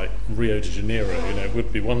else, like Rio de Janeiro. It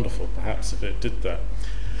would be wonderful, perhaps, if it did that.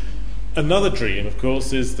 Another dream, of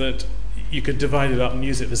course, is that you could divide it up and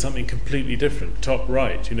use it for something completely different. Top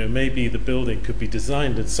right, maybe the building could be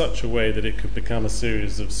designed in such a way that it could become a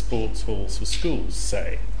series of sports halls for schools,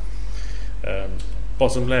 say.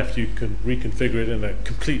 Bottom left, you can reconfigure it in a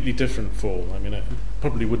completely different form. It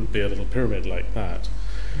probably wouldn't be a little pyramid like that.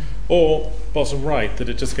 Or bottom right, that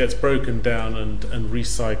it just gets broken down and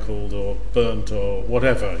recycled or burnt or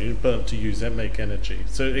whatever, burnt to make energy.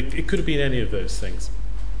 So it could have been any of those things.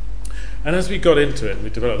 And as we got into it and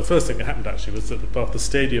we developed, the first thing that happened actually was that the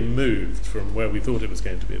stadium moved from where we thought it was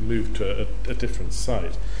going to be. It moved to a different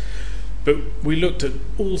site. But we looked at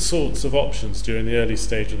all sorts of options during the early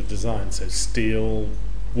stage of the design, so steel,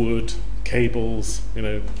 wood, cables,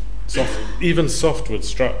 even softwood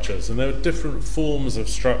structures, and there are different forms of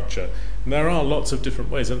structure. And there are lots of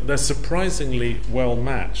different ways, and they're surprisingly well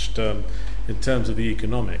matched in terms of the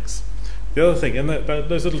economics. The other thing, and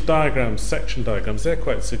those little diagrams, section diagrams, they're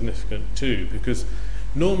quite significant too, because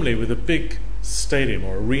normally with a big stadium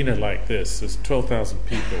or arena like this, there's 12,000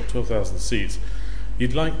 people, 12,000 seats,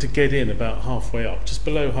 you'd like to get in about halfway up, just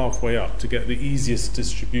below halfway up, to get the easiest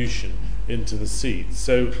distribution into the seats.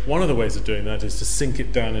 So one of the ways of doing that is to sink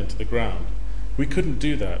it down into the ground. We couldn't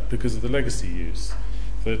do that because of the legacy use.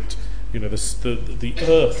 That the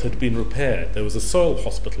earth had been repaired. There was a soil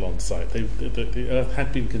hospital on site. The earth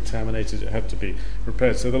had been contaminated. It had to be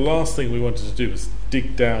repaired. So the last thing we wanted to do was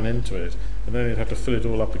dig down into it, and then you'd have to fill it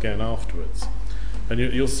all up again afterwards. And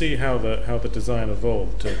you'll see how the design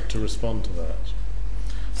evolved to respond to that.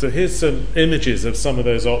 So here's some images of some of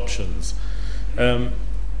those options.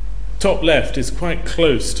 Top left is quite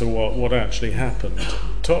close to what actually happened.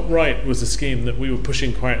 Top right was a scheme that we were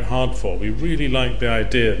pushing quite hard for. We really liked the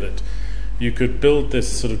idea that you could build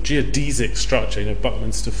this sort of geodesic structure,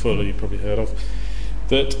 Buckminster Fuller, you've probably heard of,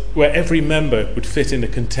 that where every member would fit in a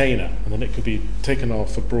container, and then it could be taken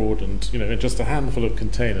off abroad and in just a handful of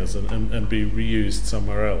containers and be reused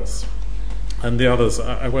somewhere else. And the others,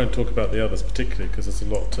 I won't talk about the others particularly because there's a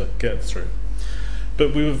lot to get through.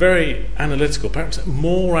 But we were very analytical, perhaps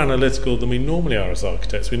more analytical than we normally are as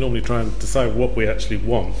architects. We normally try and decide what we actually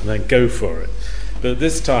want and then go for it. But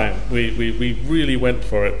this time we really went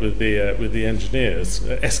for it with the engineers,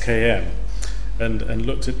 SKM, and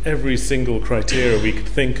looked at every single criteria we could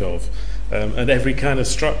think of, and every kind of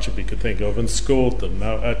structure we could think of, and scored them.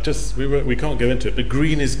 Now, we can't go into it, but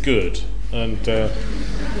green is good and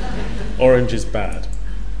orange is bad.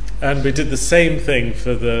 And we did the same thing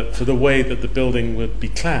for the way that the building would be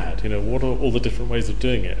clad. What are all the different ways of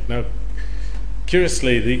doing it? Now,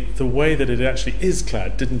 curiously, the way that it actually is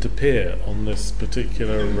clad didn't appear on this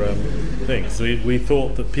particular thing. So we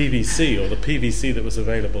thought that PVC, or the PVC that was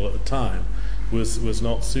available at the time, was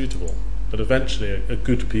not suitable. But eventually a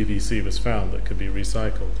good PVC was found that could be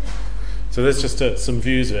recycled. So there's just some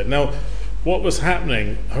views of it. Now, what was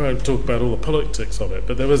happening, I won't talk about all the politics of it,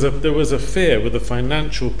 but there was a fear with the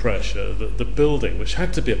financial pressure that the building, which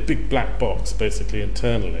had to be a big black box basically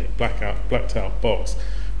internally, blacked out box,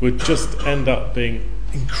 would just end up being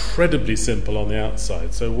incredibly simple on the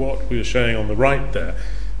outside. So what we were showing on the right there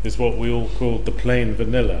is what we all called the plain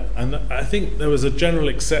vanilla. And I think there was a general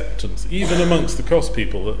acceptance, even amongst the cost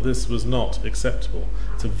people, that this was not acceptable.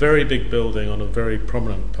 It's a very big building on a very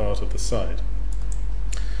prominent part of the site.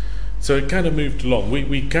 So it kind of moved along.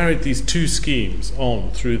 We carried these two schemes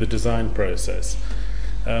on through the design process.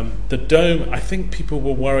 The dome, I think people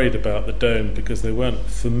were worried about the dome because they weren't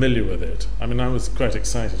familiar with it. I mean, I was quite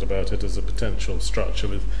excited about it as a potential structure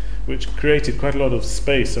which created quite a lot of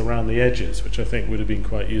space around the edges, which I think would have been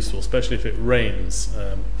quite useful, especially if it rains.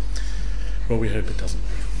 Well, we hope it doesn't.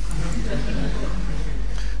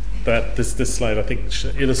 But this slide, I think,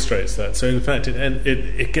 illustrates that. So, in fact,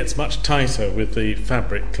 it gets much tighter with the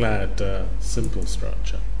fabric-clad simple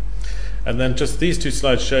structure. And then just these two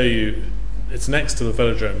slides show you, it's next to the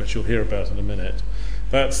velodrome, which you'll hear about in a minute.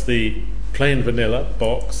 That's the plain vanilla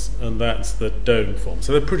box, and that's the dome form.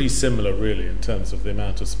 So they're pretty similar, really, in terms of the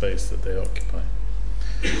amount of space that they occupy.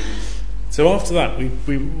 So after that, we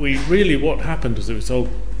really, what happened was it was told,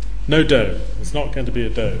 no dome. It's not going to be a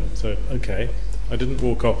dome. So, okay. I didn't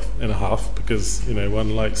walk off in a huff because,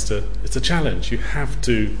 one likes to... It's a challenge. You have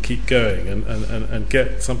to keep going and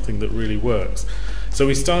get something that really works. So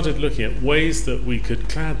we started looking at ways that we could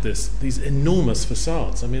clad these enormous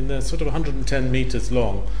facades. I mean, they're sort of 110 metres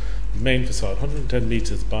long, main facade, 110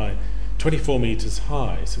 metres by 24 metres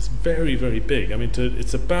high. So it's very, very big. I mean,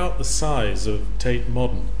 it's about the size of Tate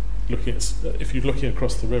Modern. If you're looking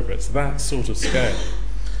across the river, it's that sort of scale.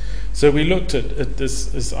 So we looked at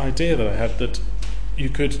this idea that I had that you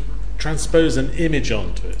could transpose an image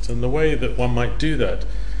onto it, and the way that one might do that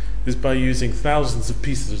is by using thousands of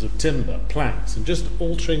pieces of timber, planks, and just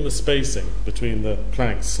altering the spacing between the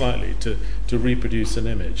planks slightly to reproduce an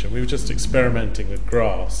image. And we were just experimenting with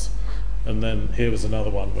grass, and then here was another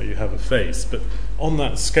one where you have a face, but on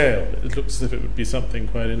that scale it looks as if it would be something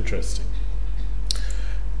quite interesting.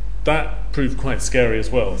 That proved quite scary as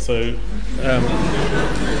well. So,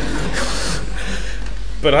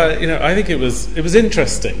 but I think it was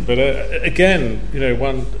interesting. But again,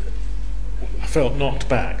 one felt knocked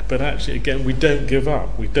back. But actually, again, we don't give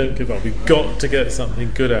up. We don't give up. We've got to get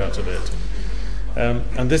something good out of it.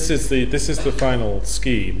 And this is the final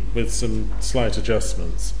scheme with some slight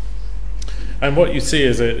adjustments. And what you see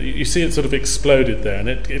is you see it sort of exploded there, and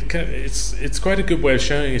it's quite a good way of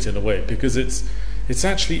showing it in a way because it's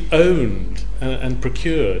actually owned and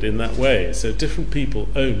procured in that way. So different people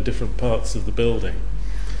own different parts of the building,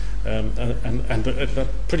 and that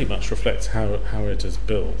pretty much reflects how it is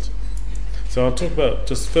built. So I'll talk about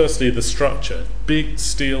just firstly the structure. Big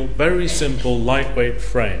steel, very simple, lightweight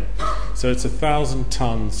frame. So it's 1,000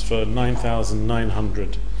 tons for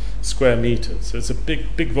 9,900 square meters. So it's a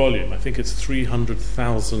big volume. I think it's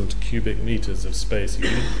 300,000 cubic meters of space. You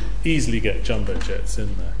can easily get jumbo jets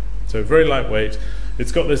in there. So very lightweight.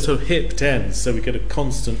 It's got this sort of hipped ends, so we get a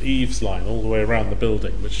constant eaves line all the way around the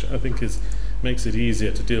building, which I think makes it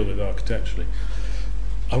easier to deal with architecturally.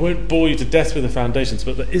 I won't bore you to death with the foundations,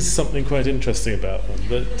 but there is something quite interesting about them.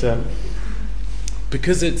 That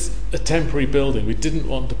because it's a temporary building, we didn't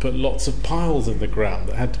want to put lots of piles in the ground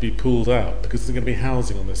that had to be pulled out because there's going to be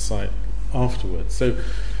housing on this site afterwards. So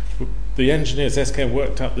the engineers, SKM,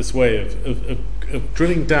 worked out this way of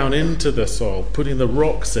drilling down into the soil, putting the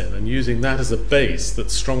rocks in and using that as a base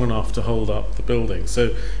that's strong enough to hold up the building.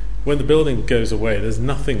 So when the building goes away, there's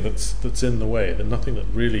nothing that's in the way, there's nothing that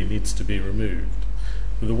really needs to be removed.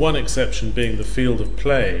 With the one exception being the field of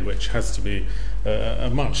play, which has to be a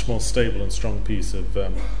much more stable and strong piece of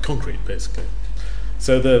concrete, basically.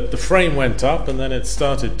 So the frame went up, and then it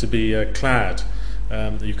started to be clad.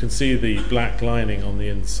 You can see the black lining on the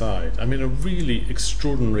inside. I mean, a really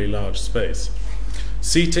extraordinarily large space.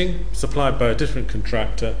 Seating, supplied by a different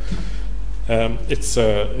contractor.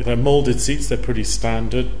 They're moulded seats, they're pretty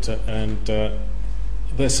standard, and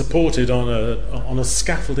they're supported on a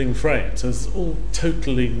scaffolding frame. So it's all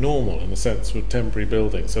totally normal in the sense of temporary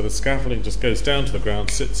building. So the scaffolding just goes down to the ground,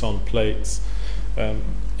 sits on plates.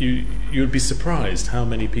 You would be surprised how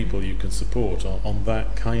many people you can support on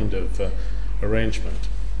that kind of arrangement.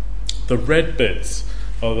 The red bits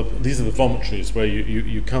these are the vomitories where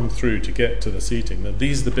you come through to get to the seating. Now,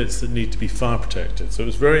 these are the bits that need to be fire protected. So it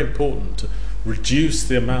was very important to reduce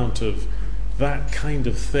the amount of that kind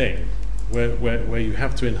of thing where you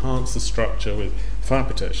have to enhance the structure with fire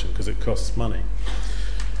protection because it costs money.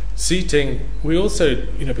 Seating, we also,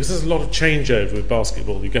 because there's a lot of changeover with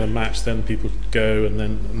basketball, you're going to match, then people go, and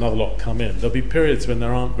then another lot come in. There'll be periods when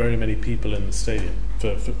there aren't very many people in the stadium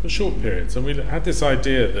for short periods. And we had this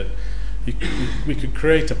idea that we could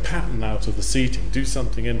create a pattern out of the seating, do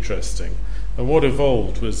something interesting. And what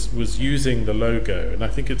evolved was using the logo, and I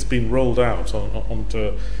think it's been rolled out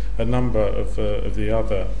onto a number of the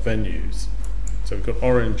other venues. So we've got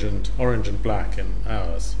orange and black in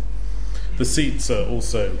ours. The seats are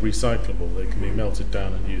also recyclable; they can be melted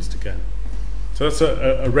down and used again. So that's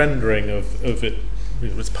a rendering of it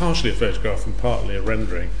it's partially a photograph and partly a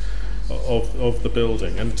rendering of the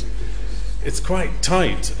building, and it's quite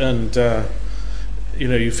tight, and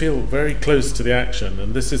you feel very close to the action.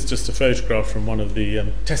 And this is just a photograph from one of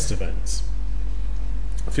the test events.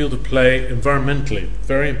 Field of play, environmentally,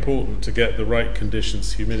 very important to get the right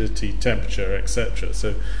conditions, humidity, temperature, etc.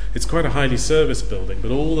 So it's quite a highly serviced building,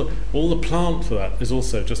 but all the plant for that is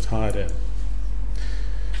also just hired in.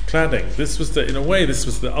 Cladding, in a way this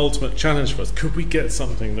was the ultimate challenge for us. Could we get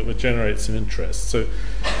something that would generate some interest? So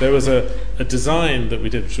there was a design that we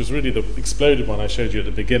did, which was really the exploded one I showed you at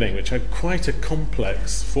the beginning, which had quite a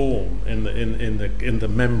complex form in the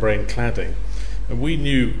membrane cladding. And we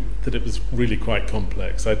knew that it was really quite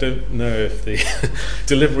complex. I don't know if the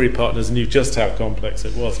delivery partners knew just how complex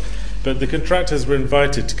it was, but the contractors were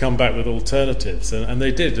invited to come back with alternatives, and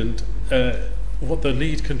they did. And what the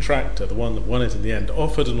lead contractor, the one that won it in the end,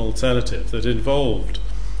 offered an alternative that involved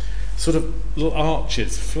sort of little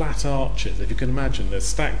arches, flat arches, if you can imagine. They're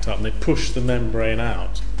stacked up and they push the membrane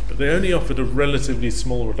out, but they only offered a relatively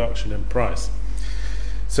small reduction in price.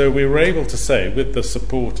 So we were able to say, with the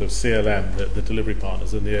support of CLM, the delivery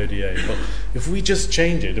partners and the ODA, well, if we just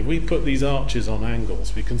change it, if we put these arches on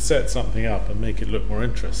angles, we can set something up and make it look more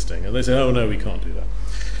interesting. And they said, oh no, we can't do that.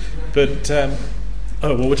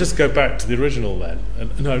 But we'll just go back to the original then.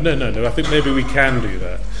 And no, I think maybe we can do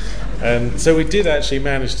that. And so we did actually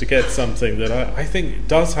manage to get something that I think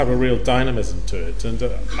does have a real dynamism to it. And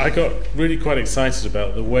I got really quite excited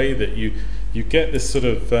about the way that you get this sort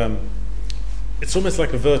of it's almost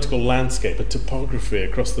like a vertical landscape, a topography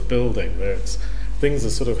across the building where things are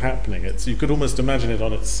sort of happening. You could almost imagine it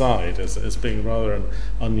on its side as being rather an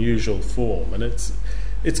unusual form, and it's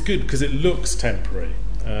good because it looks temporary.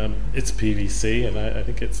 It's PVC, and I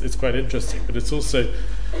think it's quite interesting. But it's also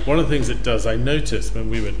one of the things it does. I noticed when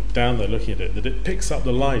we were down there looking at it that it picks up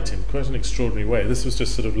the light in quite an extraordinary way. This was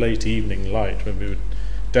just sort of late evening light when we were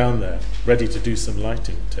down there, ready to do some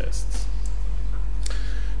lighting tests.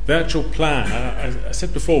 The actual plan, I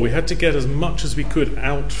said before, we had to get as much as we could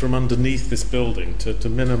out from underneath this building to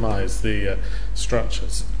minimise the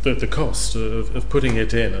structures, the cost of putting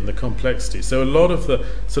it in and the complexity. So a lot of the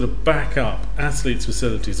sort of backup athletes'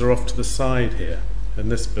 facilities are off to the side here in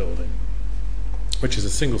this building, which is a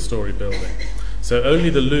single-storey building. So only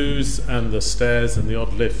the loos and the stairs and the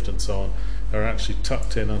odd lift and so on are actually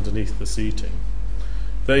tucked in underneath the seating.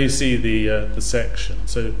 There you see the section.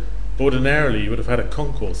 So ordinarily, you would have had a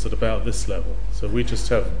concourse at about this level. So we just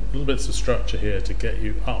have little bits of structure here to get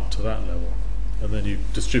you up to that level, and then you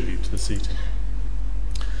distribute to the seating.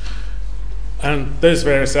 And those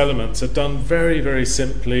various elements are done very, very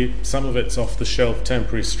simply. Some of it's off-the-shelf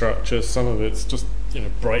temporary structure, some of it's just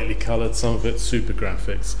brightly coloured, some of it's super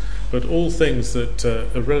graphics, but all things that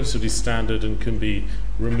are relatively standard and can be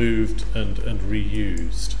removed and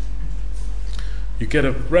reused. You get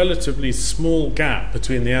a relatively small gap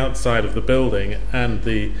between the outside of the building and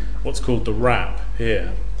what's called the wrap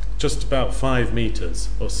here, just about 5 meters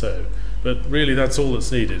or so. But really that's all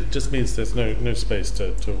that's needed. It just means there's no space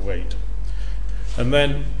to wait. And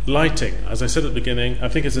then lighting, as I said at the beginning, I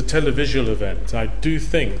think it's a televisual event. I do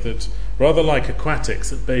think that rather like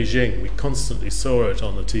aquatics at Beijing, we constantly saw it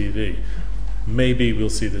on the TV. Maybe we'll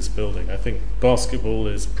see this building. I think basketball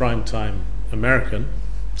is prime time American,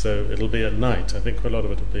 so it'll be at night. I think quite a lot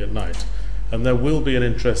of it will be at night. And there will be an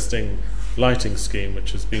interesting lighting scheme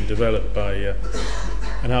which has been developed by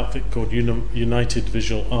an outfit called United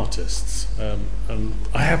Visual Artists. And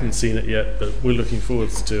I haven't seen it yet, but we're looking forward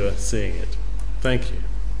to seeing it. Thank you.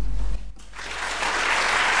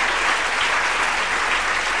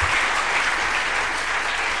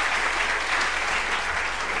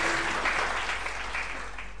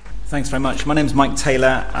 Thanks very much. My name's Mike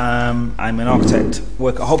Taylor. I'm an architect,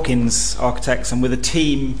 work at Hopkins Architects, and with a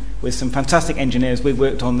team with some fantastic engineers, we've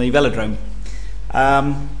worked on the velodrome.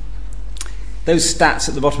 Those stats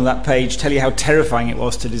at the bottom of that page tell you how terrifying it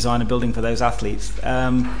was to design a building for those athletes.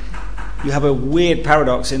 You have a weird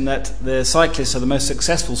paradox in that the cyclists are the most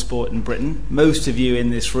successful sport in Britain. Most of you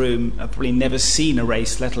in this room have probably never seen a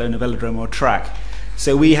race, let alone a velodrome or a track.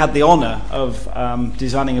 So we had the honour of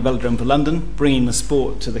designing a velodrome for London, bringing the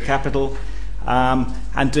sport to the capital,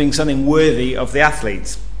 and doing something worthy of the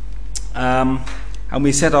athletes. And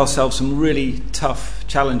we set ourselves some really tough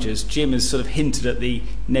challenges. Jim has sort of hinted at the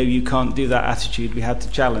no, you can't do that attitude we had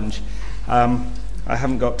to challenge. I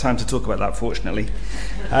haven't got time to talk about that, fortunately.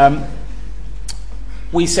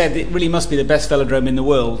 We said it really must be the best velodrome in the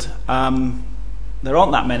world. There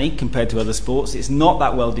aren't that many compared to other sports. It's not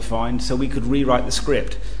that well defined, so we could rewrite the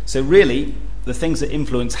script. So really, the things that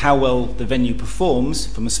influence how well the venue performs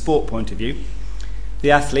from a sport point of view,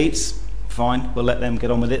 the athletes, fine, we'll let them get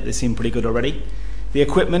on with it. They seem pretty good already. The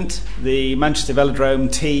equipment, the Manchester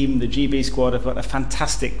Velodrome team, the GB squad have got a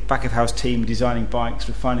fantastic back-of-house team designing bikes,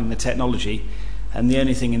 refining the technology, and the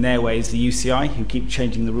only thing in their way is the UCI, who keep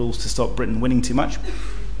changing the rules to stop Britain winning too much.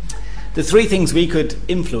 The three things we could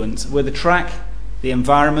influence were the track, the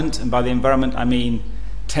environment, and by the environment I mean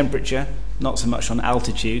temperature, not so much on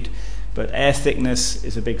altitude, but air thickness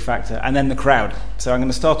is a big factor, and then the crowd. So I'm going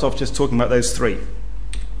to start off just talking about those three.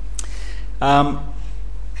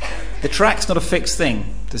 The track's not a fixed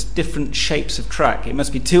thing. There's different shapes of track. It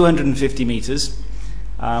must be 250 metres,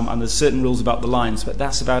 and there's certain rules about the lines, but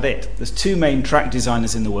that's about it. There's two main track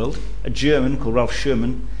designers in the world, a German called Ralph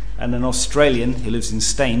Schumann, and an Australian who lives in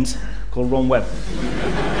Staines called Ron Webb.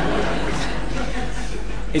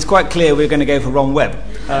 It's quite clear we're going to go for Ron Webb.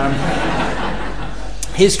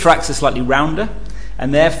 His tracks are slightly rounder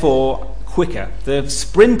and therefore quicker. The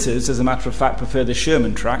sprinters, as a matter of fact, prefer the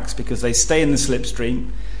Sherman tracks because they stay in the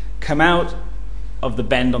slipstream, come out of the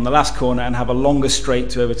bend on the last corner and have a longer straight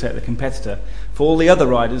to overtake the competitor. For all the other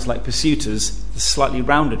riders, like pursuiters, the slightly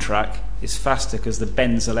rounder track is faster because the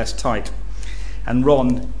bends are less tight. And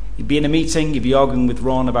Ron, you'd be in a meeting, you'd be arguing with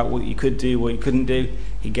Ron about what you could do, what you couldn't do.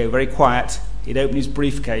 He'd go very quiet. He'd open his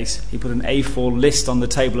briefcase, he'd put an A4 list on the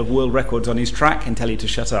table of world records on his track and tell you to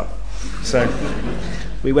shut up. So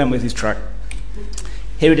we went with his track.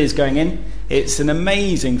 Here it is going in. It's an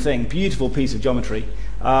amazing thing, beautiful piece of geometry.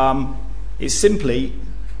 It's simply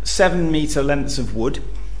 7 metre lengths of wood,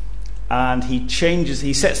 and he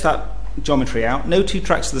sets that geometry out. No two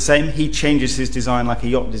tracks are the same. He changes his design like a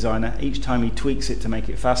yacht designer. Each time he tweaks it to make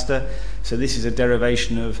it faster. So this is a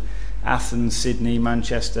derivation of Athens, Sydney,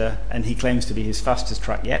 Manchester, and he claims to be his fastest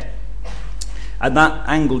track yet. And that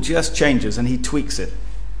angle just changes and he tweaks it.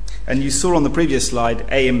 And you saw on the previous slide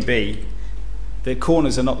A and B, the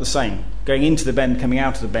corners are not the same. Going into the bend, coming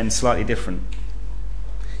out of the bend, slightly different.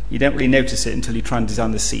 You don't really notice it until you try and design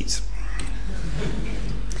the seats.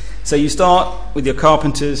 So you start with your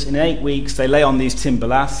carpenters. In 8 weeks they lay on these timber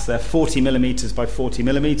laths. They're 40 millimetres by 40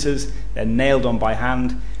 millimetres. They're nailed on by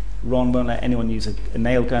hand. Ron won't let anyone use a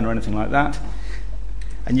nail gun or anything like that.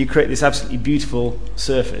 And you create this absolutely beautiful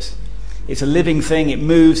surface. It's a living thing, it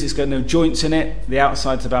moves, it's got no joints in it. The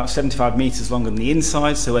outside's about 75 metres longer than the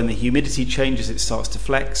inside, so when the humidity changes it starts to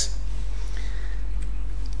flex.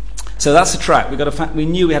 So that's the track. We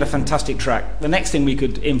knew we had a fantastic track. The next thing we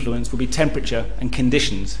could influence would be temperature and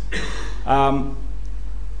conditions. All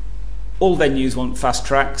venues want fast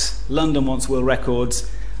tracks. London wants world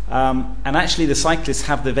records. And actually the cyclists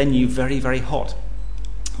have the venue very, very hot.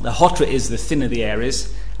 The hotter it is, the thinner the air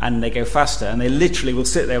is, and they go faster. And they literally will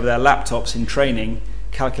sit there with their laptops in training,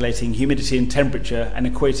 calculating humidity and temperature and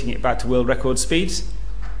equating it back to world record speeds.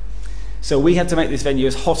 So we had to make this venue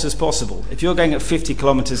as hot as possible. If you're going at 50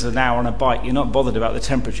 kilometres an hour on a bike, you're not bothered about the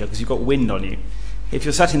temperature because you've got wind on you. If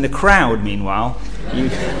you're sat in the crowd, meanwhile,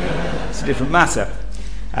 it's a different matter.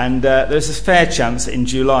 And there's a fair chance that in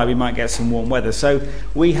July we might get some warm weather. So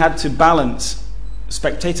we had to balance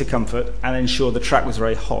spectator comfort and ensure the track was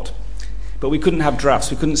very hot. But we couldn't have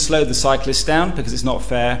drafts. We couldn't slow the cyclists down because it's not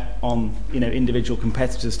fair on individual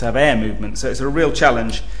competitors to have air movement. So it's a real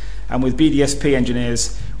challenge. And with BDSP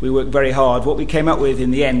engineers, we worked very hard. What we came up with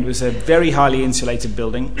in the end was a very highly insulated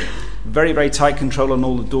building, very, very tight control on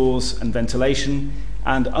all the doors and ventilation,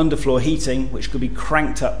 and underfloor heating, which could be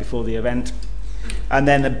cranked up before the event. And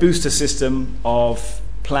then a booster system of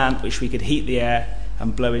plant which we could heat the air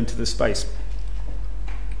and blow into the space.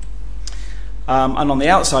 And on the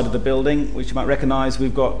outside of the building, which you might recognise,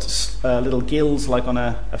 we've got little gills like on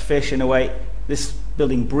a fish in a way. This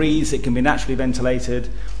building breathes, it can be naturally ventilated,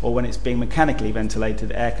 or when it's being mechanically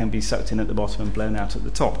ventilated, air can be sucked in at the bottom and blown out at the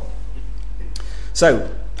top. So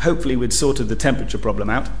hopefully we'd sorted the temperature problem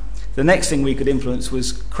out. The next thing we could influence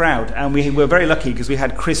was crowd, and we were very lucky because we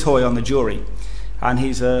had Chris Hoy on the jury. And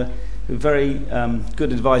he's a very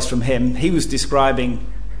good advice from him. He was describing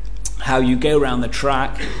how you go around the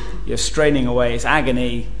track, you're straining away, it's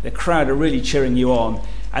agony, the crowd are really cheering you on,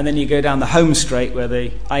 and then you go down the home straight where the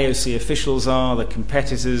IOC officials are, the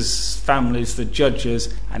competitors, families, the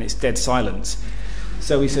judges, and it's dead silence.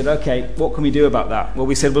 So we said, okay, what can we do about that? Well,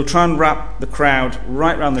 we said we'll try and wrap the crowd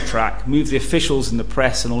right around the track, move the officials and the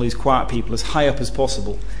press and all these quiet people as high up as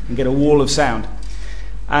possible, and get a wall of sound.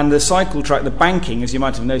 And the cycle track, the banking, as you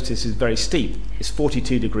might have noticed, is very steep. It's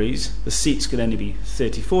 42 degrees. The seats could only be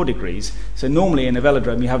 34 degrees. So normally in a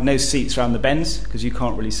velodrome you have no seats around the bends because you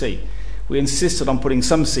can't really see. We insisted on putting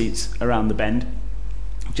some seats around the bend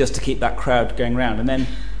just to keep that crowd going round. And then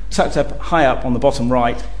tucked up high up on the bottom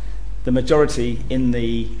right, the majority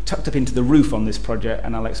tucked up into the roof on this project,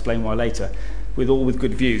 and I'll explain why later, with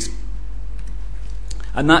good views.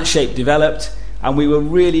 And that shape developed, and we were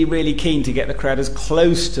really, really keen to get the crowd as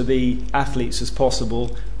close to the athletes as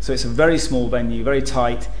possible. So it's a very small venue, very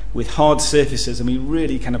tight, with hard surfaces, and we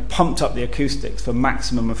really kind of pumped up the acoustics for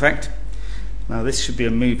maximum effect. Now this should be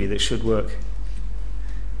a movie that should work.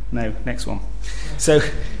 No, next one. So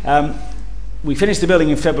we finished the building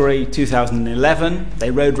in February 2011.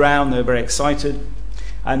 They rode round, they were very excited.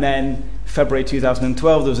 And then February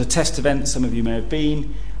 2012, there was a test event, some of you may have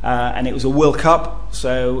been, and it was a World Cup,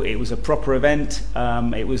 so it was a proper event.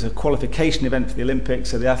 It was a qualification event for the Olympics,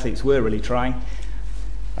 so the athletes were really trying.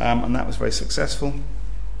 And that was very successful.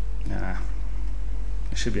 There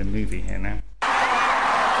should be a movie here now.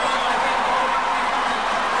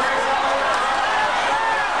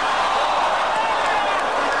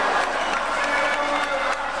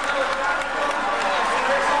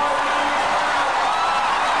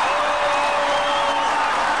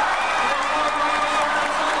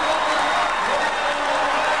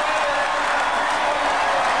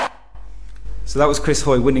 So that was Chris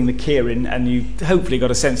Hoy winning the Keirin, and you hopefully got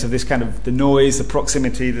a sense of this kind of the noise, the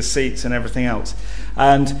proximity, the seats, and everything else.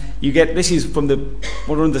 And you get, this is from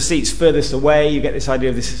one of the seats furthest away, you get this idea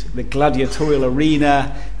of this, the gladiatorial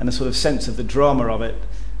arena, and a sort of sense of the drama of it.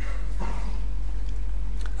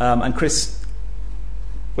 And Chris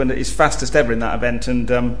went at his fastest ever in that event, and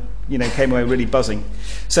came away really buzzing.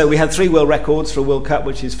 So we had 3 world records for a World Cup,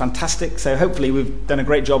 which is fantastic. So hopefully we've done a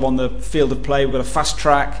great job on the field of play. We've got a fast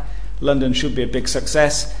track. London should be a big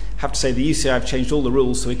success. I have to say the UCI have changed all the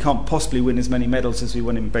rules, so we can't possibly win as many medals as we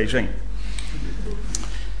won in Beijing.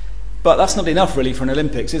 But that's not enough really for an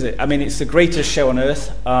Olympics, is it? I mean, it's the greatest show on earth.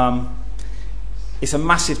 It's a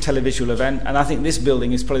massive televisual event, and I think this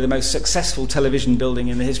building is probably the most successful television building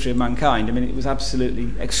in the history of mankind. I mean, it was absolutely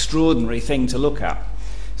extraordinary thing to look at.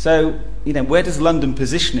 So, where does London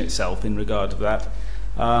position itself in regard to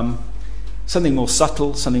that? Something more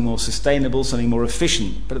subtle, something more sustainable, something more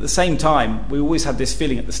efficient. But at the same time, we always had this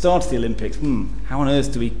feeling at the start of the Olympics, how on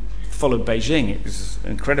earth do we follow Beijing? It was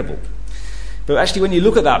incredible. But actually, when you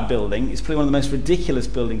look at that building, it's probably one of the most ridiculous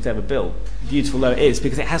buildings ever built, beautiful though it is,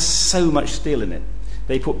 because it has so much steel in it.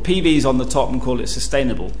 They put PVs on the top and call it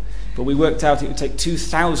sustainable. But we worked out it would take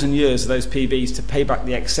 2,000 years of those PVs to pay back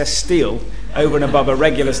the excess steel over and above a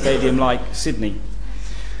regular stadium like Sydney.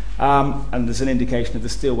 And there's an indication of the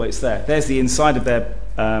steel weights there. There's the inside of their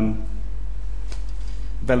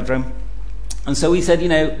velodrome. And so we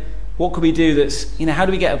said, what could we do that's, how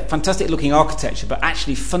do we get a fantastic looking architecture but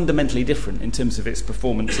actually fundamentally different in terms of its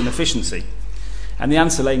performance and efficiency? And the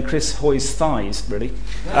answer lay in Chris Hoy's thighs, really.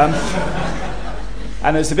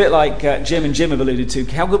 And it's a bit like Jim and Jim have alluded to.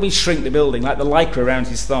 How could we shrink the building, like the lycra around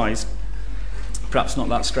his thighs? Perhaps not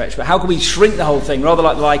that stretch, but how could we shrink the whole thing, rather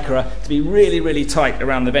like lycra, to be really, really tight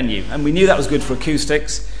around the venue? And we knew that was good for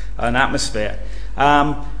acoustics and atmosphere.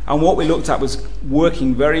 And what we looked at was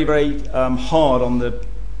working very, very hard on the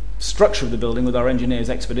structure of the building with our engineers'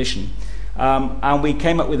 expedition. And we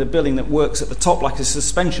came up with a building that works at the top like a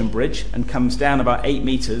suspension bridge and comes down about 8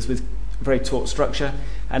 meters with very taut structure.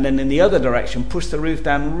 And then in the other direction, push the roof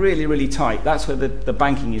down really, really tight. That's where the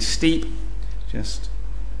banking is steep.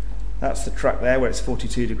 That's the track there where it's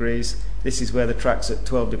 42 degrees. This is where the track's at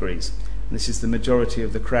 12 degrees. And this is the majority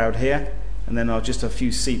of the crowd here. And then just a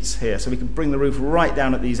few seats here. So we can bring the roof right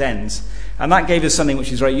down at these ends. And that gave us something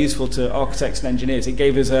which is very useful to architects and engineers. It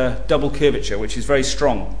gave us a double curvature, which is very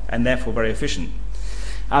strong and therefore very efficient.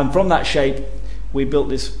 And from that shape, we built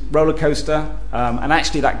this roller coaster. And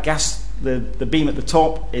actually that the beam at the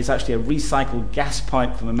top is actually a recycled gas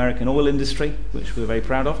pipe from American oil industry, which we're very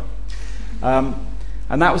proud of.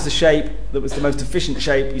 And that was the shape that was the most efficient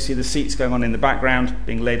shape. You see the seats going on in the background,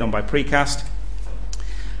 being laid on by precast.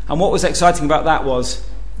 And what was exciting about that was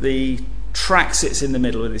the track sits in the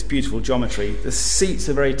middle with this beautiful geometry. The seats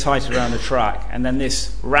are very tight around the track, and then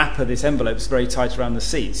this wrapper, this envelope, is very tight around the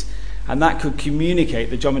seats. And that could communicate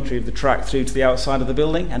the geometry of the track through to the outside of the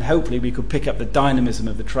building, and hopefully we could pick up the dynamism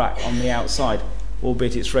of the track on the outside,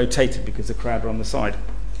 albeit it's rotated because the crowd are on the side.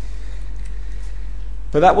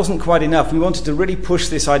 But that wasn't quite enough. We wanted to really push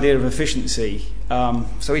this idea of efficiency.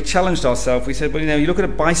 So we challenged ourselves. We said, you look at a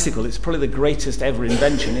bicycle, it's probably the greatest ever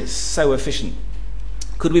invention. It's so efficient.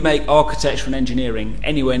 Could we make architecture and engineering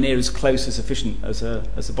anywhere near as close as efficient as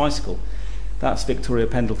a bicycle? That's Victoria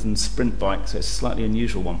Pendleton's sprint bike, so it's a slightly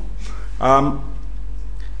unusual one.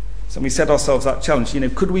 So we set ourselves that challenge.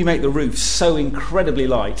 Could we make the roof so incredibly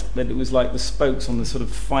light that it was like the spokes on the sort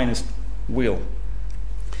of finest wheel?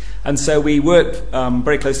 And so we worked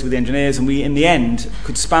very closely with the engineers, and we, in the end,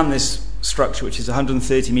 could span this structure, which is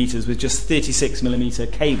 130 metres, with just 36 millimetre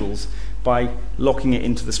cables by locking it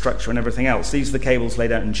into the structure and everything else. These are the cables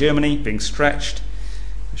laid out in Germany, being stretched.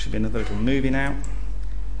 There should be another little movie now.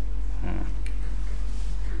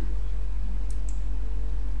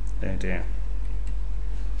 Oh dear.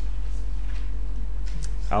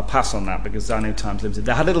 I'll pass on that because I know time's limited.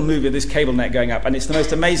 They had a little movie of this cable net going up, and it's the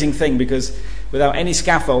most amazing thing because without any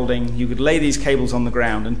scaffolding, you could lay these cables on the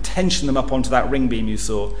ground and tension them up onto that ring beam you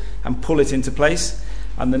saw and pull it into place.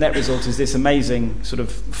 And the net result is this amazing sort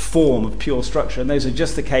of form of pure structure. And those are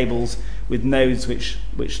just the cables with nodes which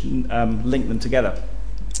link them together.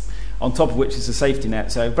 On top of which is a safety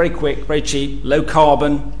net. So very quick, very cheap, low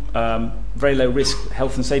carbon, very low risk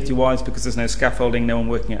health and safety wise because there's no scaffolding, no one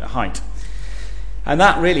working at height. And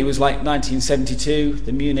that really was like 1972,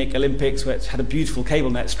 the Munich Olympics, which had a beautiful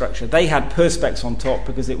cable net structure. They had perspex on top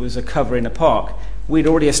because it was a cover in a park. We'd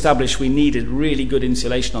already established we needed really good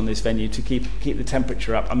insulation on this venue to keep the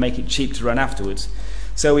temperature up and make it cheap to run afterwards.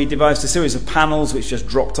 So we devised a series of panels which just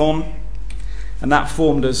dropped on, and that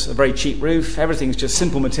formed us a very cheap roof. Everything's just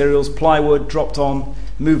simple materials, plywood, dropped on,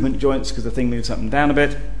 movement joints because the thing moves up and down a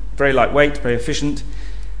bit, very lightweight, very efficient.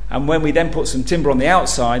 And when we then put some timber on the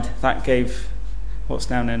outside, that gave what's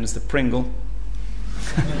now known as the Pringle.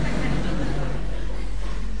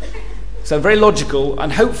 So very logical,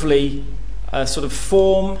 and hopefully a sort of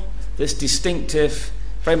form that's distinctive,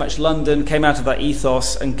 very much London, came out of that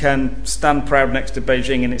ethos and can stand proud next to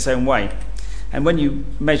Beijing in its own way. And when you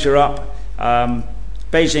measure up,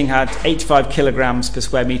 Beijing had 85 kilograms per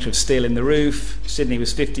square metre of steel in the roof, Sydney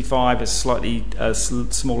was 55, a slightly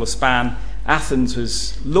smaller span.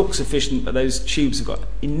 Athens looks efficient, but those tubes have got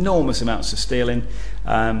enormous amounts of steel in,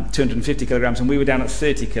 250 kilograms, and we were down at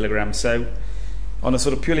 30 kilograms. So on a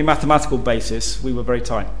sort of purely mathematical basis, we were very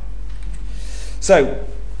tight. So,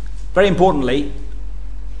 very importantly,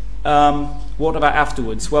 what about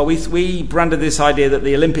afterwards? Well, we branded this idea that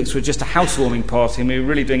the Olympics were just a housewarming party, and we were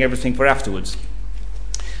really doing everything for afterwards.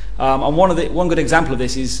 And one good example of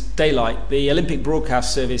this is daylight. The Olympic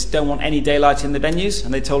Broadcast Service don't want any daylight in the venues,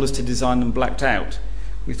 and they told us to design them blacked out.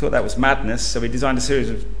 We thought that was madness, so we designed a series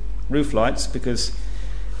of roof lights because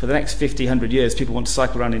for the next 50, 100 years, people want to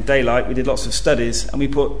cycle around in daylight. We did lots of studies, and we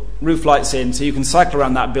put roof lights in so you can cycle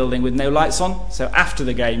around that building with no lights on. So after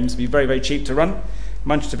the games, it'd be very, very cheap to run.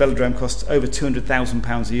 Manchester Velodrome costs over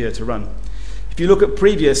 £200,000 a year to run. If you look at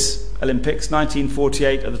previous Olympics,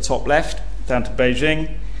 1948 at the top left, down to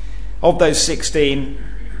Beijing, of those 16,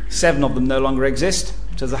 7 of them no longer exist.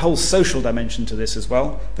 So there's a whole social dimension to this as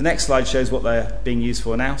well. The next slide shows what they're being used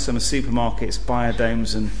for now. Some are supermarkets,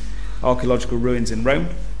 biodomes, and archaeological ruins in Rome.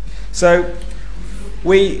 So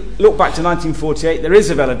we look back to 1948. There is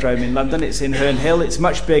a velodrome in London. It's in Herne Hill. It's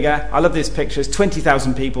much bigger. I love this picture. It's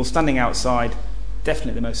 20,000 people standing outside.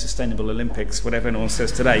 Definitely the most sustainable Olympics, whatever anyone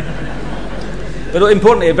says today. But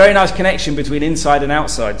importantly, a very nice connection between inside and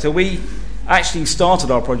outside. So we actually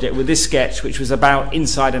started our project with this sketch, which was about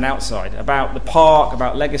inside and outside, about the park,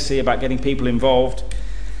 about legacy, about getting people involved.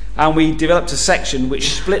 And we developed a section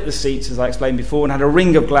which split the seats, as I explained before, and had a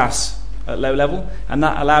ring of glass at low level, and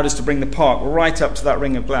that allowed us to bring the park right up to that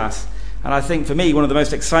ring of glass. And I think for me, one of the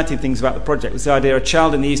most exciting things about the project was the idea a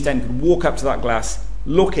child in the East End could walk up to that glass,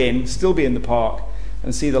 look in, still be in the park,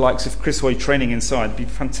 and see the likes of Chris Hoy training inside. It'd be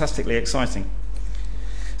fantastically exciting.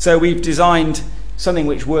 So we've designed something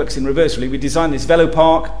which works in reverse, really. We designed this velo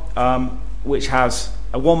park, which has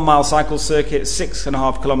a 1-mile cycle circuit,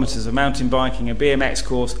 6.5 kilometres of mountain biking, a BMX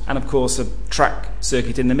course, and of course a track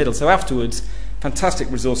circuit in the middle. So afterwards,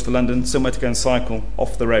 fantastic resource for London, somewhere to go and cycle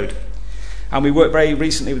off the road. And we worked very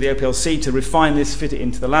recently with the OPLC to refine this, fit it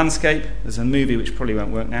into the landscape. There's a movie which probably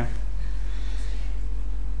won't work now.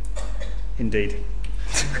 Indeed.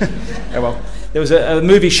 Oh well. There was a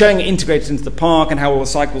movie showing it integrated into the park and how all the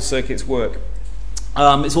cycle circuits work.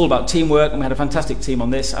 It's all about teamwork, and we had a fantastic team on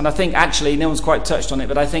this. And I think actually, no one's quite touched on it,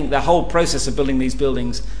 but I think the whole process of building these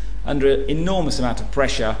buildings under an enormous amount of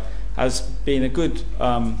pressure has been a good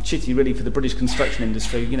chitty really for the British construction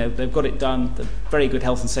industry. You know, they've got it done, the very good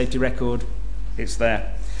health and safety record, it's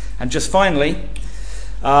there. And just finally,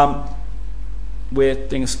 we're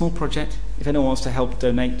doing a small project. If anyone wants to help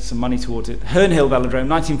donate some money towards it, Herne Hill Velodrome,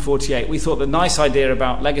 1948. We thought the nice idea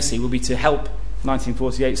about legacy would be to help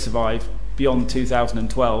 1948 survive beyond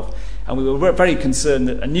 2012, and we were very concerned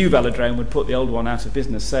that a new velodrome would put the old one out of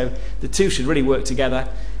business. So the two should really work together,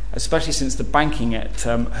 especially since the banking at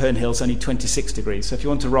Herne Hill is only 26 degrees. So if you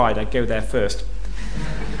want to ride, I'd go there first.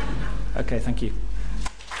 Okay, thank you.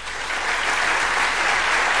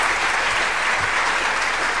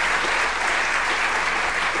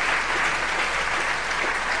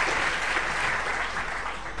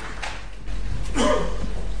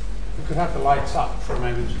 We could have the lights up for a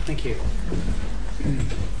moment. Thank you.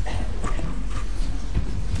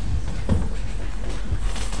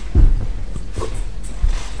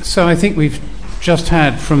 So I think we've just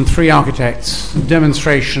had from three architects a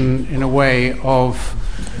demonstration in a way of,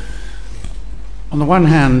 on the one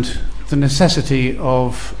hand, the necessity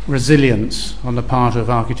of resilience on the part of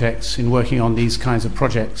architects in working on these kinds of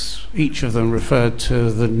projects. Each of them referred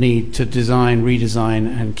to the need to design, redesign,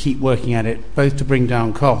 and keep working at it, both to bring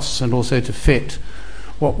down costs and also to fit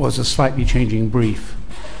what was a slightly changing brief.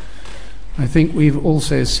 I think we've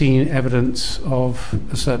also seen evidence of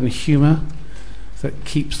a certain humour that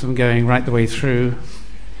keeps them going right the way through.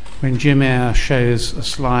 When Jim Eyre shows a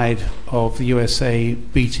slide of the USA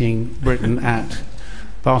beating Britain at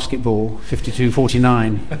basketball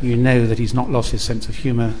 52-49, you know that he's not lost his sense of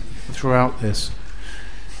humour throughout this.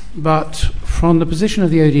 But from the position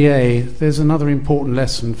of the ODA, there's another important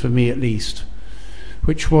lesson for me at least,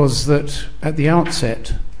 which was that at the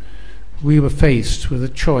outset we were faced with a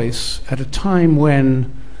choice at a time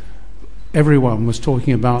when everyone was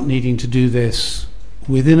talking about needing to do this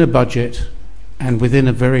within a budget and within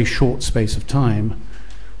a very short space of time.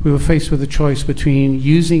 We were faced with a choice between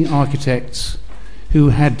using architects who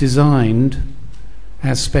had designed,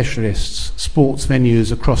 as specialists, sports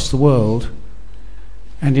venues across the world,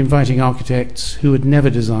 and inviting architects who had never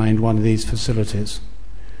designed one of these facilities.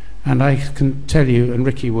 And I can tell you, and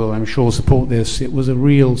Ricky will, I'm sure, support this, it was a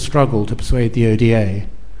real struggle to persuade the ODA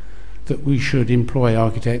that we should employ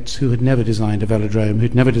architects who had never designed a velodrome,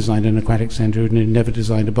 who'd never designed an aquatic centre, who'd never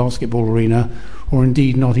designed a basketball arena, or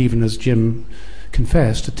indeed not even, as Jim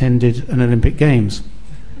confessed, attended an Olympic Games.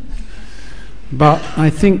 But I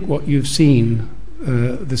think what you've seen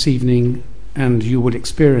this evening, and you will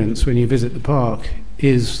experience when you visit the park,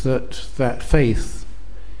 is that faith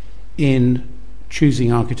in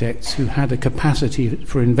choosing architects who had a capacity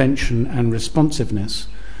for invention and responsiveness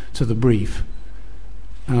to the brief.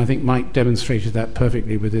 And I think Mike demonstrated that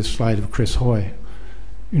perfectly with his slide of Chris Hoy.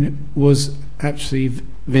 Was actually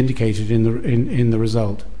vindicated in the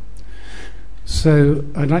result. So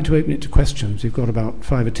I'd like to open it to questions. We've got about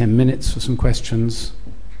 5 or 10 minutes for some questions.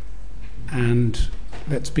 And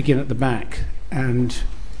let's begin at the back. And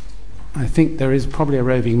I think there is probably a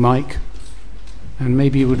roving mic. And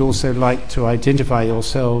maybe you would also like to identify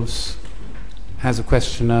yourselves as a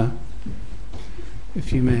questioner,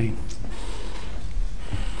 if you may.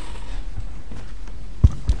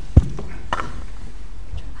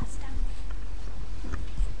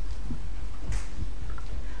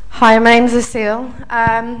 Hi, my name's Lucille.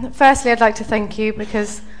 Firstly, I'd like to thank you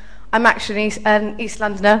because I'm actually an East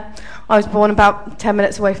Londoner. I was born about 10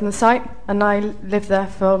 minutes away from the site, and I lived there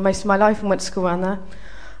for most of my life and went to school around there.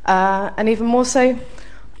 And even more so,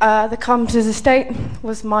 the Carpenter's estate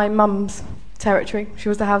was my mum's territory. She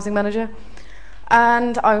was the housing manager.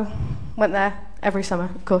 And I went there every summer,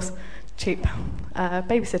 of course, cheap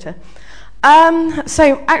babysitter.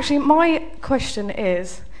 So actually, my question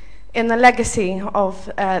is, in the legacy of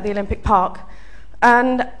the Olympic Park.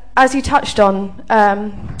 And as you touched on,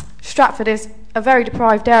 Stratford is a very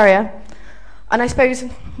deprived area. And I suppose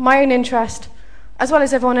my own interest, as well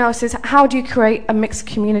as everyone else's, how do you create a mixed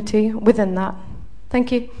community within that? Thank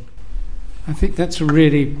you. I think that's a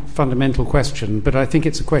really fundamental question, but I think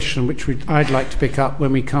it's a question which I'd like to pick up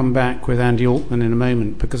when we come back with Andy Altman in a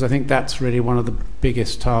moment, because I think that's really one of the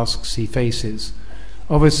biggest tasks he faces.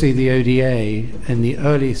 Obviously, the ODA, in the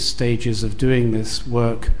early stages of doing this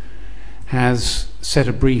work, has set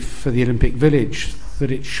a brief for the Olympic Village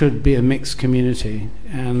that it should be a mixed community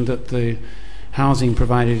and that the housing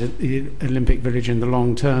provided at the Olympic Village in the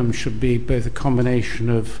long term should be both a combination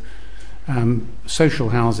of social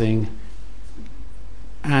housing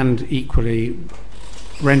and equally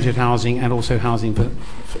rented housing and also housing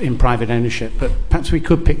in private ownership. But perhaps we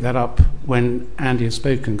could pick that up when Andy has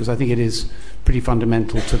spoken, because I think it is pretty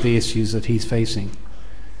fundamental to the issues that he's facing.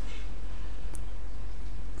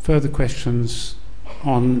 Further questions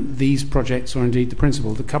on these projects, or indeed the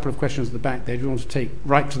principle? A couple of questions at the back there. Do you want to take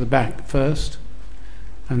right to the back first,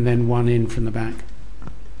 and then one in from the back?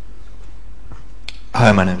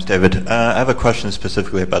 Hi, my name's David. I have a question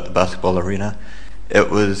specifically about the basketball arena.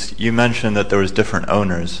 You mentioned that there was different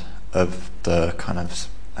owners of the kind of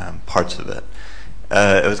parts of it.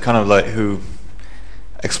 It was kind of like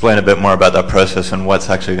explain a bit more about that process and what's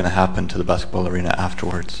actually going to happen to the basketball arena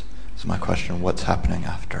afterwards. So my question, what's happening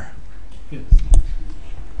after? Yes.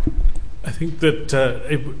 I think that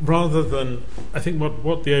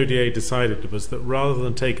what the ODA decided was that rather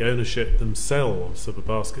than take ownership themselves of a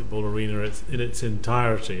basketball arena in its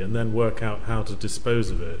entirety and then work out how to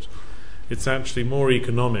dispose of it, it's actually more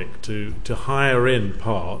economic to hire in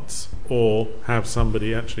parts or have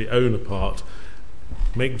somebody actually own a part,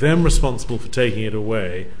 make them responsible for taking it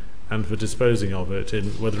away, and for disposing of it, in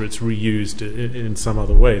whether it's reused in some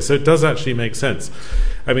other way. So it does actually make sense.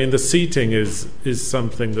 I mean, the seating is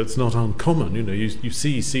something that's not uncommon. You know, you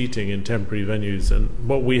see seating in temporary venues, and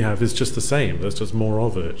what we have is just the same. There's just more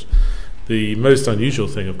of it. The most unusual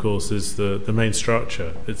thing, of course, is the main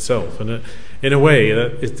structure itself, and in a way,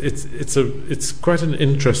 it's quite an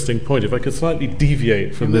interesting point. If I could slightly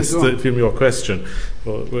deviate from from your question,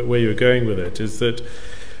 or where you were going with it, is that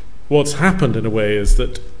what's happened in a way is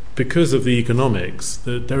that because of the economics,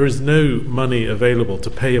 that there is no money available to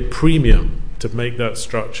pay a premium to make that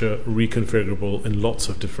structure reconfigurable in lots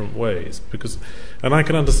of different ways. And I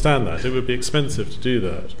can understand that. It would be expensive to do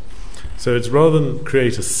that. So it's rather than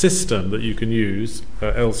create a system that you can use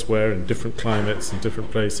elsewhere in different climates and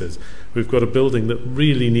different places, we've got a building that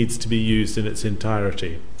really needs to be used in its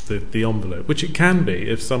entirety, the envelope, which it can be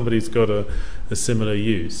if somebody's got a similar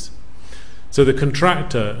use. So the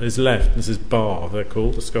contractor is left, this is Bar, they're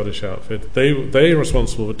called, the Scottish outfit. They're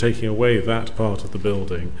responsible for taking away that part of the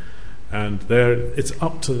building, and it's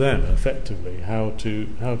up to them, effectively, how to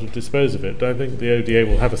dispose of it. I think the ODA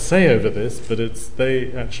will have a say over this, but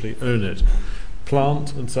they actually own it.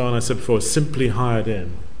 Plant and so on, I said before, is simply hired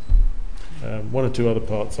in. One or two other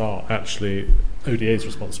parts are actually ODA's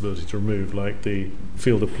responsibility to remove, like the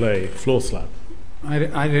field of play floor slab. I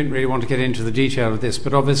don't really want to get into the detail of this,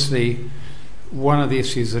 but obviously one of the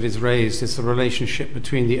issues that is raised is the relationship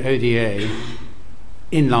between the ODA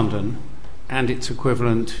in London and its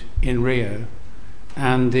equivalent in Rio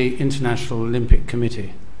and the International Olympic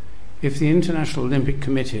Committee. If the International Olympic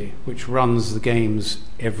Committee, which runs the games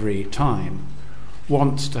every time,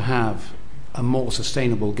 wants to have a more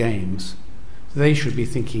sustainable games, they should be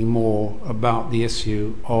thinking more about the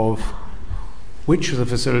issue of which of the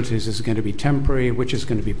facilities is going to be temporary, which is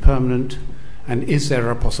going to be permanent, and is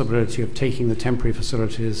there a possibility of taking the temporary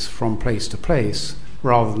facilities from place to place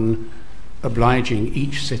rather than obliging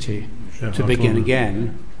each city to begin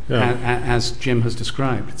again, as Jim has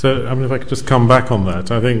described. So, I mean, if I could just come back on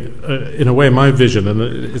that, I think, in a way, my vision, and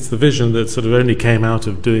it's the vision that sort of only came out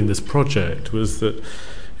of doing this project, was that,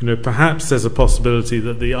 you know, perhaps there's a possibility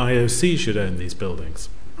that the IOC should own these buildings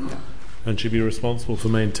and should be responsible for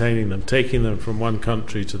maintaining them, taking them from one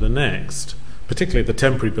country to the next, particularly the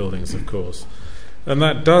temporary buildings, of course. And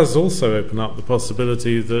that does also open up the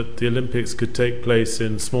possibility that the Olympics could take place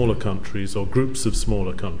in smaller countries or groups of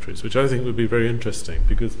smaller countries, which I think would be very interesting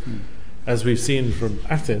because, as we've seen from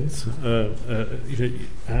Athens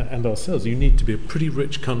and ourselves, you need to be a pretty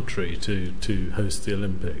rich country to host the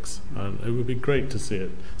Olympics. And it would be great to see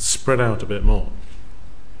it spread out a bit more.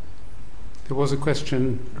 There was a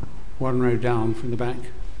question one row down from the back.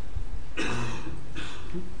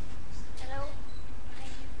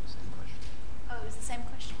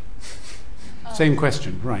 Same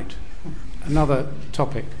question, right. Another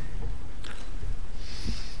topic.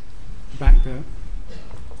 Back there.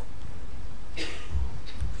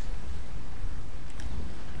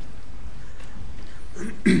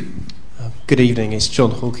 Good evening, it's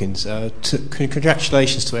John Hawkins.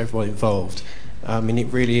 Congratulations to everyone involved. I mean, it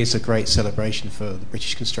really is a great celebration for the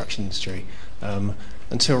British construction industry.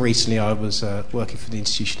 Until recently, I was working for the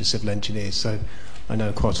Institution of Civil Engineers, so I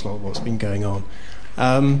know quite a lot of what's been going on.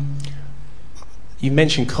 You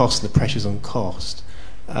mentioned cost and the pressures on cost.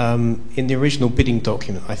 In the original bidding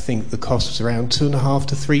document, I think the cost was around £2.5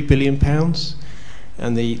 to £3 billion,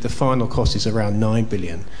 and the final cost is around £9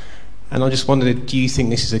 billion. And I just wondered, do you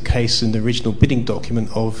think this is a case in the original bidding document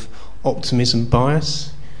of optimism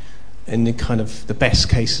bias in the kind of the best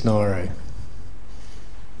case scenario?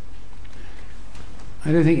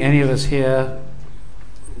 I don't think any of us here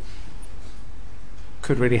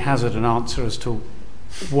could really hazard an answer as to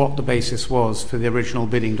what the basis was for the original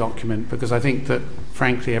bidding document, because I think that,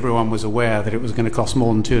 frankly, everyone was aware that it was going to cost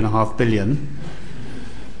more than £2.5 billion.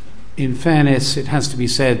 In fairness, it has to be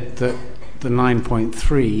said that the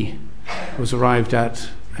 9.3 was arrived at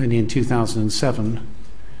only in 2007,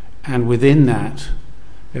 and within that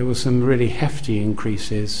there were some really hefty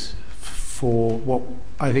increases for what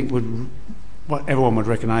I think what everyone would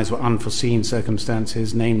recognise were unforeseen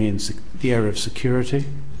circumstances, namely in the area of security,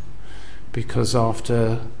 because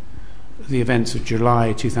after the events of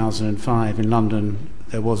July 2005 in London,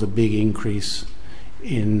 there was a big increase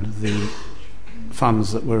in the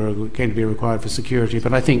funds that were going to be required for security.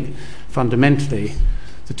 But I think fundamentally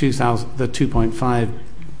the 2.5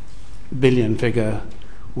 billion figure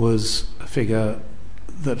was a figure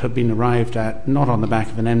that had been arrived at not on the back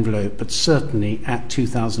of an envelope, but certainly at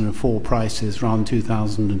 2004 prices rather than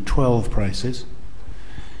 2012 prices.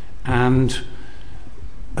 And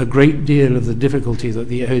a great deal of the difficulty that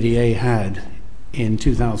the ODA had in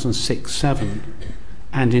 2006-07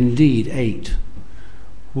 and indeed 8,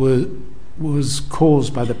 was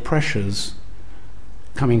caused by the pressures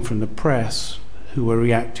coming from the press, who were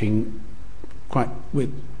reacting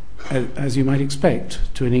as you might expect,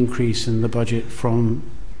 to an increase in the budget from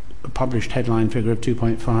a published headline figure of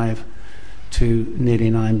 2.5 to nearly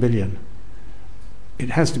 9 billion.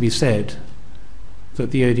 It has to be said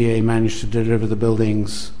that the ODA managed to deliver the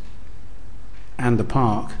buildings and the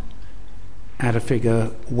park at a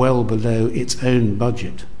figure well below its own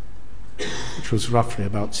budget, which was roughly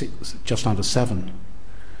about just under 7.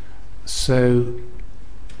 So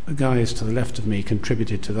the guys to the left of me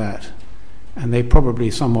contributed to that, and they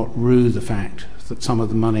probably somewhat rue the fact that some of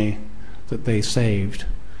the money that they saved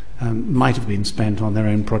might have been spent on their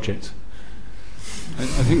own projects. I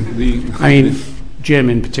think Jim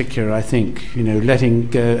in particular, I think,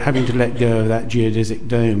 having to let go of that geodesic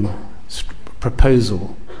dome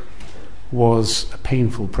proposal was a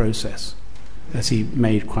painful process, as he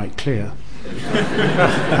made quite clear.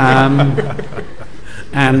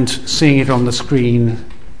 And seeing it on the screen,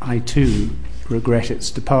 I too regret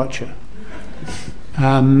its departure.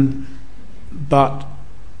 But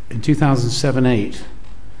in 2007-8,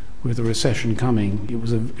 with the recession coming, it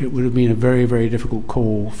would have been a very, very difficult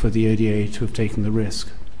call for the ODA to have taken the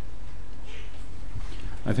risk.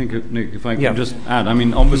 I think, Nick, if I can just add,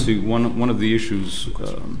 obviously one of the issues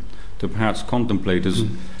to perhaps contemplate is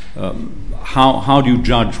how do you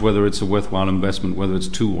judge whether it's a worthwhile investment, whether it's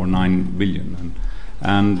 2 or 9 billion?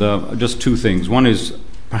 And just two things. One is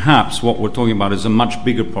perhaps what we're talking about is a much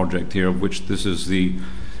bigger project here, of which this is the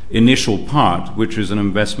initial part, which is an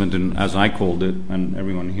investment in, as I called it, and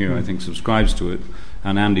everyone here I think subscribes to it,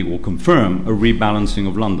 and Andy will confirm, a rebalancing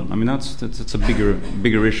of London. That's a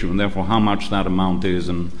bigger issue, and therefore how much that amount is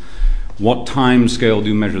and what time scale do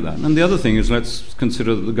you measure that. And the other thing is, let's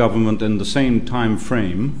consider that the government in the same time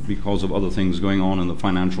frame, because of other things going on in the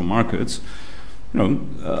financial markets,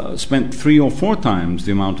 spent 3 or 4 times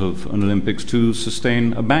the amount of an Olympics to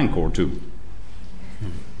sustain a bank or two.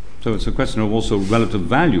 So it's a question of also relative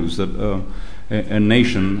values that a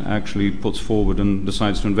nation actually puts forward and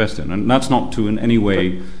decides to invest in. And that's not to in any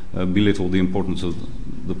way belittle the importance of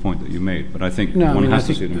the point that you made, but I think one has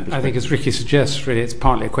to see it in perspective. I think, as Ricky suggests, really it's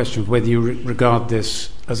partly a question of whether you regard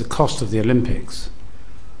this as a cost of the Olympics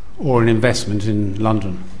or an investment in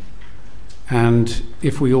London. And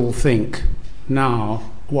if we all think now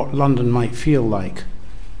what London might feel like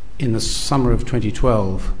in the summer of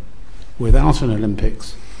 2012 without an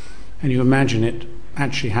Olympics, and you imagine it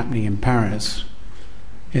actually happening in Paris,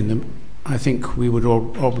 I think we would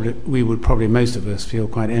probably, most of us, feel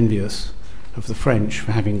quite envious of the French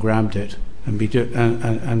for having grabbed it and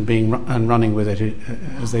running with it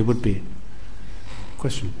as they would be.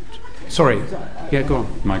 Question. Sorry. Yeah, go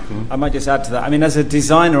on. Michael. I might just add to that. As a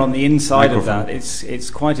designer on the inside of that, it's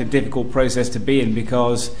quite a difficult process to be in,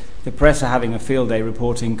 because the press are having a field day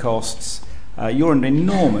reporting costs. You're under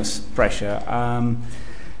enormous pressure.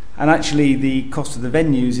 And actually, the cost of the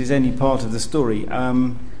venues is only part of the story.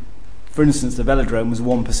 For instance, the velodrome was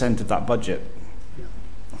 1% of that budget.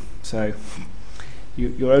 So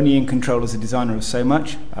you're only in control as a designer of so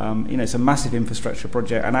much. It's a massive infrastructure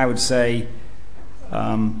project, and I would say,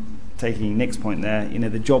 taking Nick's point there,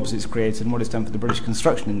 the jobs it's created and what it's done for the British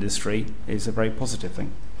construction industry is a very positive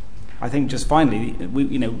thing. I think just finally,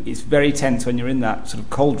 it's very tense when you're in that sort of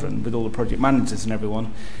cauldron with all the project managers and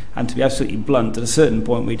everyone, and to be absolutely blunt, at a certain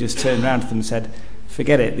point we just turned around to them and said,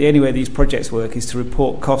 forget it, the only way these projects work is to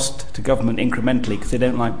report cost to government incrementally, because they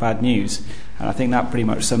don't like bad news, and I think that pretty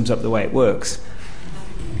much sums up the way it works.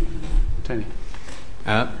 Tony.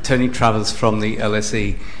 Tony Travers from the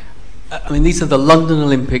LSE. These are the London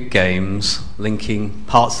Olympic Games, linking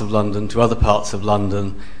parts of London to other parts of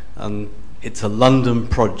London, and it's a London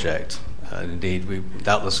project. Indeed, we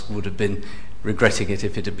doubtless would have been regretting it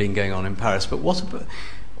if it had been going on in Paris. But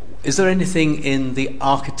is there anything in the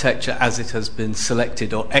architecture as it has been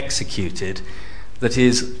selected or executed that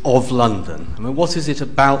is of London? What is it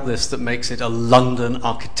about this that makes it a London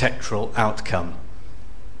architectural outcome?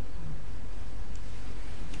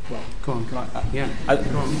 Well, go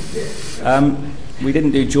on. We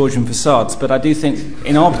didn't do Georgian facades, but I do think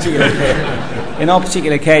in our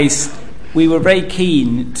particular case, we were very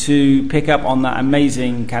keen to pick up on that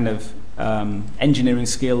amazing kind of engineering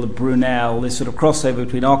skill of Brunel, this sort of crossover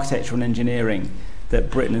between architecture and engineering that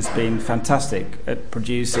Britain has been fantastic at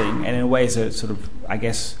producing, and in a way is a sort of, I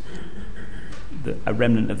guess, a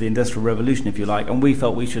remnant of the Industrial Revolution, if you like, and we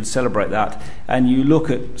felt we should celebrate that. And you look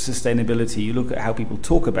at sustainability, you look at how people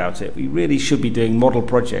talk about it, we really should be doing model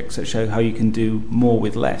projects that show how you can do more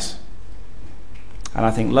with less. And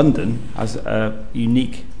I think London has a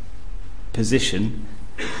unique position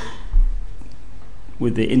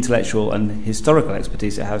with the intellectual and historical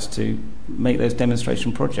expertise it has to make those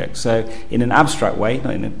demonstration projects. So in an abstract way,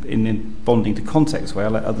 not in a bonding to context way,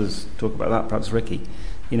 I'll let others talk about that, perhaps Ricky,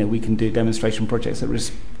 we can do demonstration projects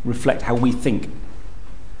that reflect how we think.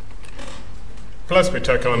 Plus we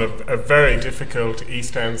took on a very difficult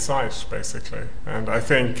East End site, basically. And I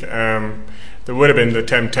think there would have been the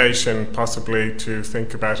temptation possibly to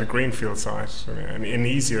think about a greenfield site, an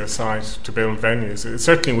easier site to build venues. It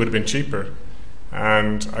certainly would have been cheaper.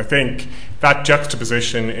 And I think that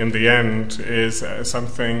juxtaposition in the end is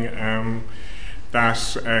something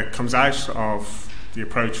that comes out of the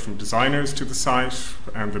approach from designers to the site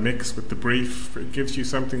and the mix with the brief. It gives you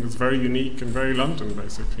something that's very unique and very London,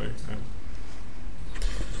 basically.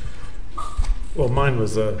 Well, mine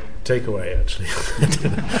was a takeaway, actually,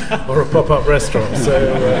 or a pop-up restaurant.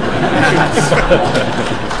 So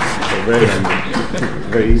very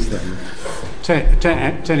London, very East London.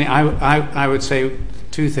 Tony, I would say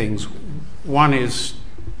two things. One is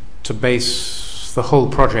to base the whole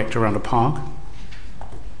project around a park.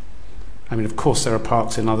 I mean, of course, there are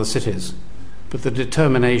parks in other cities, but the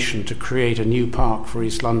determination to create a new park for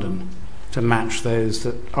East London to match those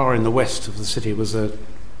that are in the west of the city was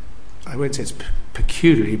I won't say it's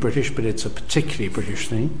peculiarly British, but it's a particularly British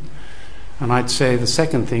thing. And I'd say the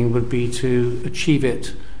second thing would be to achieve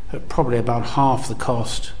it at probably about half the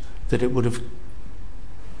cost that it would have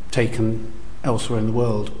taken elsewhere in the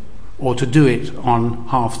world, or to do it on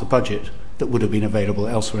half the budget that would have been available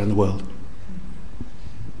elsewhere in the world.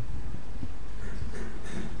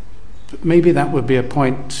 But maybe that would be a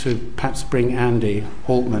point to perhaps bring Andy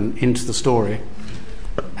Altman into the story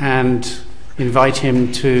and invite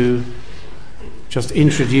him to just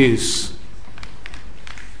introduce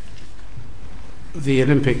the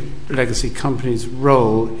Olympic Legacy Company's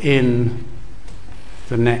role in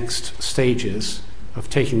the next stages of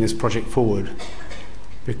taking this project forward,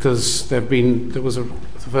 because the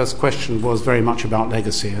first question was very much about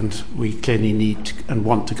legacy, and we clearly need and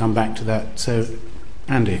want to come back to that. So,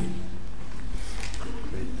 Andy.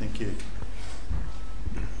 Great, thank you.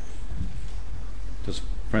 Just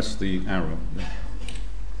press the arrow.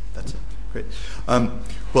 That's it. Great.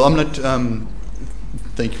 Well, I'm not.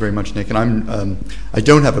 Thank you very much, Nick. And I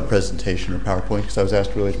don't have a presentation or PowerPoint because I was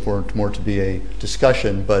asked really for more to be a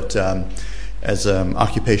discussion. But as an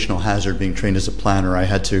occupational hazard, being trained as a planner, I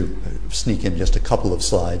had to sneak in just a couple of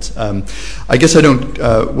slides. I guess I don't.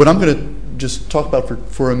 What I'm going to just talk about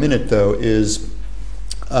for a minute, though, is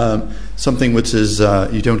something which is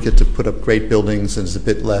you don't get to put up great buildings and is a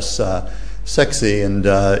bit less sexy and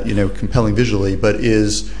compelling visually, but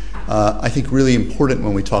is I think really important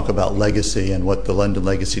when we talk about legacy and what the London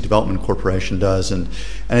Legacy Development Corporation does, and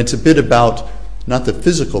it's a bit about not the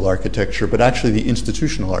physical architecture but actually the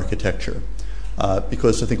institutional architecture,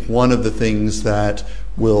 because I think one of the things that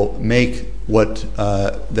will make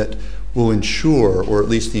that will ensure, or at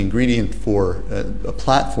least the ingredient for a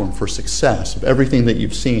platform for success of everything that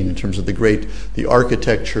you've seen in terms of the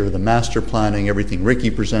architecture, the master planning, everything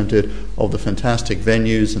Ricky presented, all the fantastic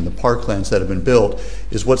venues and the parklands that have been built,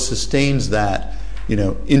 is what sustains that,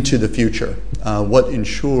 into the future. What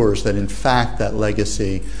ensures that in fact that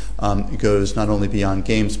legacy goes not only beyond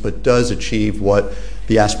games but does achieve what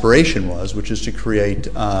the aspiration was, which is to create,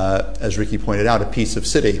 as Ricky pointed out, a piece of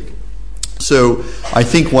city. So I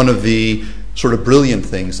think one of the sort of brilliant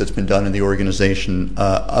things that's been done in the organization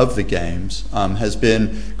of the games has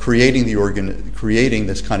been creating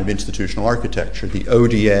this kind of institutional architecture. The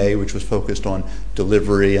ODA, which was focused on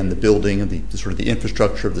delivery and the building and the sort of the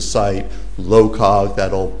infrastructure of the site, LOCOG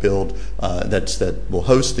that'll build that will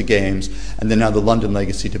host the games, and then now the London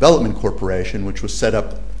Legacy Development Corporation, which was set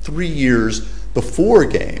up 3 years before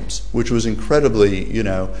games, which was incredibly, had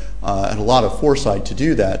a lot of foresight to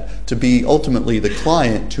do that, to be ultimately the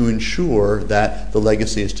client to ensure that the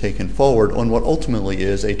legacy is taken forward on what ultimately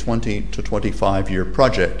is a 20 to 25-year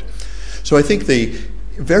project. So I think the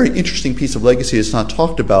very interesting piece of legacy is not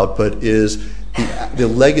talked about, but is the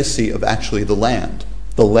legacy of actually the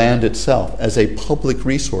land itself as a public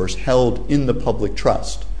resource held in the public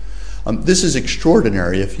trust. This is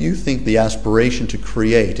extraordinary. If you think the aspiration to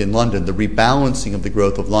create in London the rebalancing of the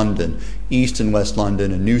growth of London, East and West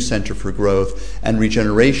London, a new centre for growth, and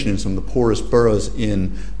regeneration in some of the poorest boroughs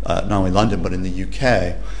in not only London but in the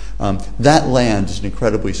UK, that land is an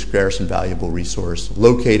incredibly scarce and valuable resource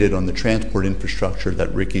located on the transport infrastructure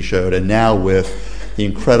that Ricky showed, and now with the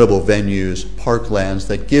incredible venues, parklands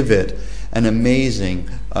that give it an amazing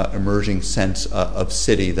emerging sense of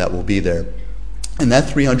city that will be there. And that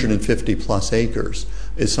 350 plus acres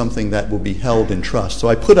is something that will be held in trust. So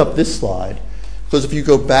I put up this slide Because if you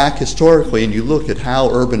go back historically and you look at how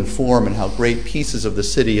urban form and how great pieces of the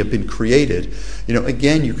city have been created,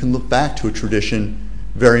 again, you can look back to a tradition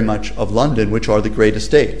very much of London, which are the great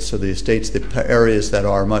estates. So the estates, the areas that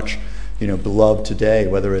are much, beloved today,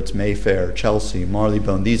 whether it's Mayfair, Chelsea,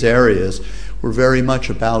 Marylebone, these areas were very much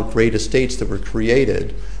about great estates that were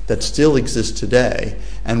created that still exist today,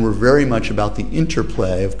 and were very much about the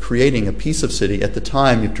interplay of creating a piece of city. At the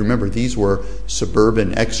time, you have to remember, these were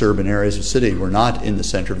suburban, ex-urban areas of city. We're not in the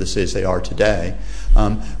center of the city as they are today,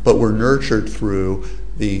 but were nurtured through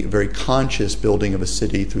the very conscious building of a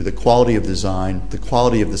city, through the quality of design, the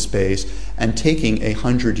quality of the space, and taking a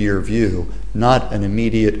 100-year view, not an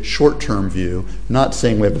immediate short-term view, not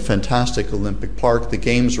saying we have a fantastic Olympic Park, the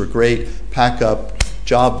games were great, pack up,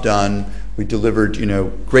 job done, we delivered,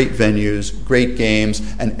 great venues, great games,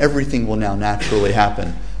 and everything will now naturally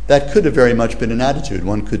happen. That could have very much been an attitude.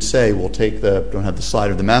 One could say, we'll take don't have the slide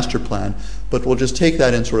of the master plan, but we'll just take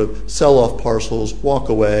that and sort of sell off parcels, walk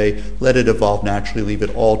away, let it evolve naturally, leave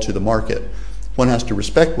it all to the market. One has to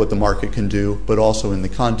respect what the market can do, but also in the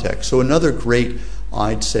context. So another great,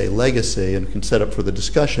 I'd say, legacy, and can set up for the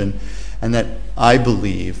discussion, and that I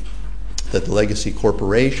believe that the Legacy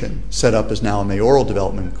Corporation, set up as now a mayoral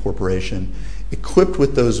development corporation, equipped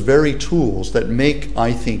with those very tools that make,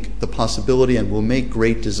 I think, the possibility and will make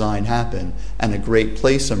great design happen and a great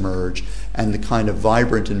place emerge and the kind of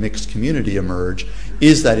vibrant and mixed community emerge,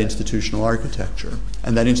 is that institutional architecture.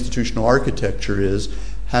 And that institutional architecture is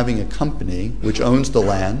having a company which owns the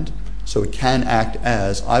land, so it can act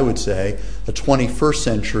as, I would say, a 21st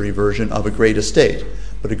century version of a great estate.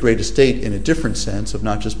 But a great estate in a different sense of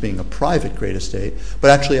not just being a private great estate,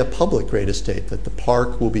 but actually a public great estate, that the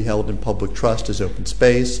park will be held in public trust as open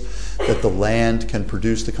space, that the land can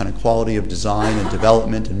produce the kind of quality of design and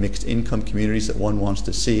development and mixed income communities that one wants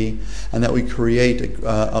to see, and that we create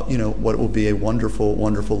what will be a wonderful,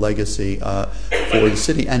 wonderful legacy for the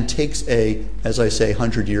city, and takes a, as I say,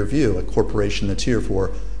 100-year view, a corporation that's here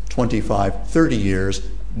for 25, 30 years,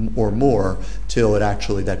 or more, till it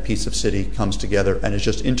actually, that piece of city comes together and is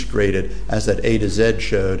just integrated, as that A to Z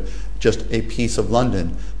showed, just a piece of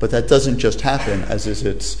London. But that doesn't just happen as is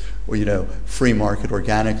its free market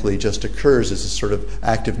organically just occurs as a sort of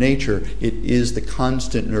act of nature. It is the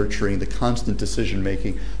constant nurturing, the constant decision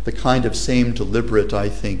making, the kind of same deliberate, I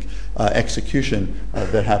think, execution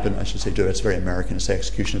that happened. I should say, it's very American to say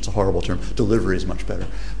execution. It's a horrible term. Delivery is much better.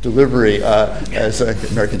 Delivery, as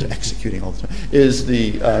Americans are executing all the time, is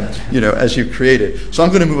the as you create it. So I'm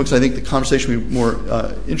going to move on because I think the conversation will be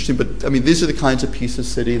more interesting. But these are the kinds of pieces of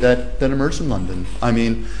city that emerged in London.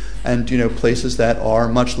 And places that are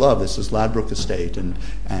much loved. This is Ladbroke Estate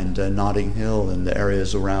and Notting Hill and the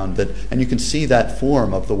areas around that, and you can see that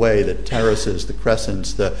form of the way that terraces, the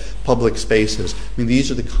crescents, the public spaces.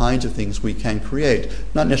 These are the kinds of things we can create.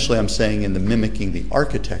 Not necessarily, I'm saying, in the mimicking the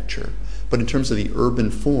architecture, but in terms of the urban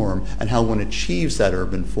form and how one achieves that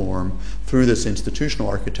urban form through this institutional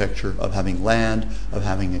architecture of having land, of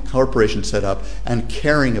having a corporation set up, and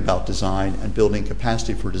caring about design and building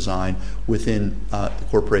capacity for design within the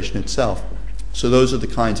corporation itself. So those are the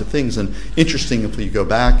kinds of things. And interesting, if you go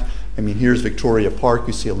back, here's Victoria Park.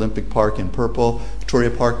 You see Olympic Park in purple. Victoria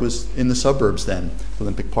Park was in the suburbs then.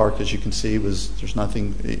 Olympic Park, as you can see, there's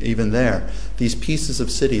nothing even there. These pieces of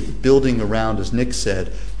city, the building around, as Nick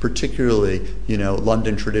said, particularly,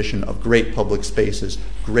 London tradition of great public spaces,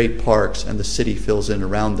 great parks, and the city fills in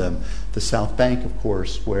around them. The South Bank, of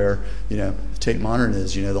course, where, Tate Modern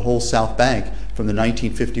is, the whole South Bank from the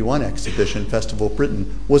 1951 exhibition, Festival of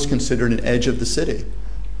Britain, was considered an edge of the city,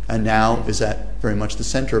 and now is at very much the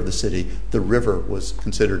center of the city. The river was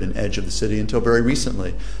considered an edge of the city until very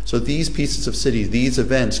recently. So these pieces of city, these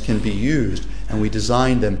events can be used, and we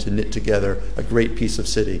designed them to knit together a great piece of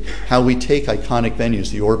city. How we take iconic venues,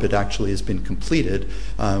 the Orbit actually has been completed,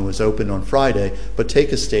 was opened on Friday, but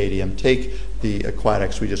take a stadium, take the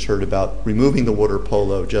aquatics we just heard about, removing the water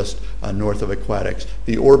polo just north of aquatics,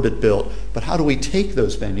 the Orbit built, but how do we take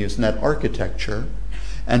those venues and that architecture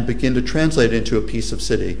and begin to translate it into a piece of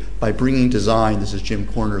city by bringing design? This is Jim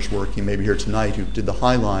Corner's work, he may be here tonight, who did the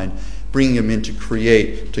High Line, bringing him in to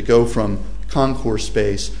create, to go from concourse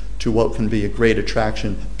space to what can be a great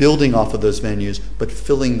attraction, building off of those venues, but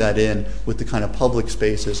filling that in with the kind of public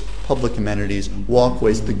spaces, public amenities,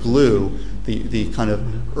 walkways, the glue, the kind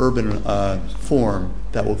of urban form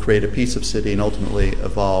that will create a piece of city and ultimately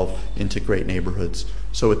evolve into great neighborhoods.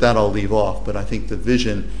 So with that, I'll leave off, but I think the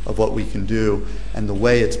vision of what we can do and the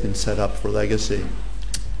way it's been set up for legacy,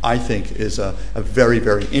 I think, is a very,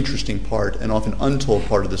 very interesting part and often untold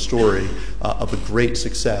part of the story of a great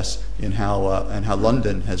success in how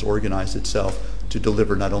London has organized itself to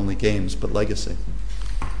deliver not only games but legacy.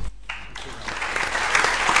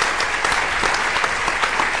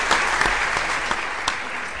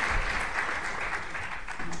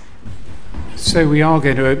 So we are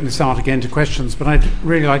going to open this out again to questions, but I'd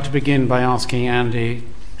really like to begin by asking Andy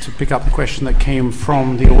to pick up the question that came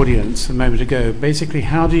from the audience a moment ago. Basically,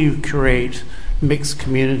 how do you create mixed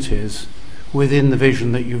communities within the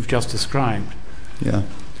vision that you've just described? Yeah.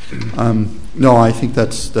 No, I think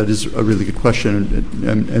that is a really good question.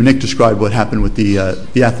 And Nick described what happened with the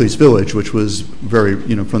Athletes Village, which was very,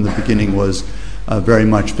 from the beginning was very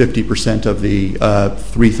much 50% of the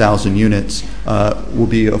 3,000 units will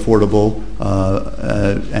be affordable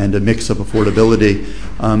and a mix of affordability.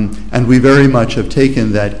 And we very much have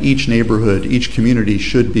taken that each neighborhood, each community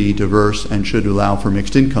should be diverse and should allow for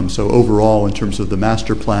mixed income. So overall, in terms of the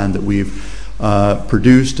master plan that we've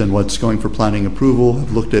produced and what's going for planning approval,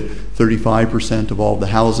 have looked at 35% of all the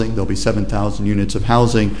housing. There'll be 7,000 units of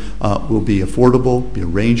housing will be affordable, be a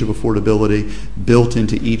range of affordability built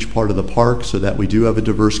into each part of the park so that we do have a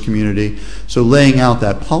diverse community. So laying out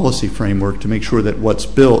that policy framework to make sure that what's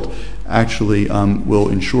built actually will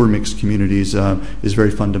ensure mixed communities is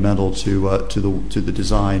very fundamental to the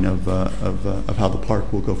design of how the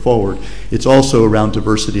park will go forward. It's also around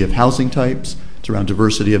diversity of housing types. It's around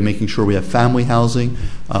diversity of making sure we have family housing.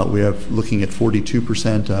 We are looking at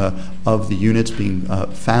 42% of the units being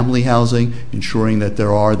family housing, ensuring that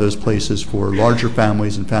there are those places for larger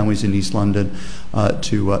families and families in East London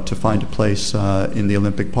to find a place in the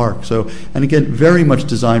Olympic Park. So, and again, very much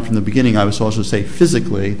designed from the beginning. I would also say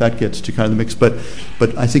physically, that gets to kind of the mix,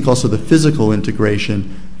 but I think also the physical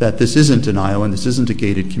integration, that this isn't an island, this isn't a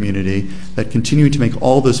gated community, that continuing to make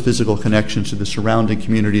all those physical connections to the surrounding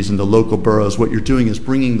communities and the local boroughs. What you're doing is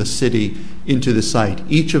bringing the city into the site.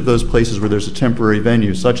 Each of those places where there's a temporary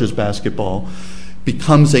venue, such as basketball,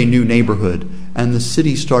 becomes a new neighborhood, and the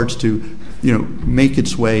city starts to make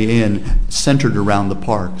its way in centered around the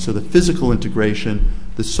park. So the physical integration,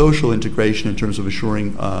 the social integration in terms of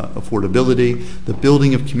assuring affordability, the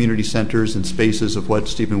building of community centers and spaces of what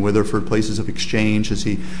Stephen Witherford, places of exchange, as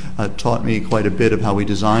he taught me quite a bit of how we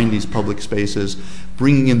design these public spaces,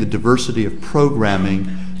 bringing in the diversity of programming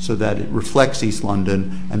so that it reflects East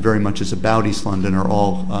London and very much is about East London are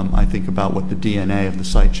all, I think, about what the DNA of the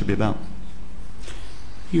site should be about.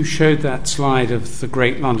 You showed that slide of the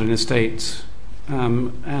great London estates,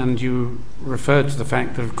 and you referred to the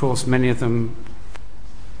fact that, of course, many of them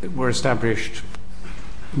were established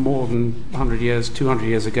more than 100 years, 200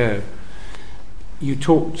 years ago. You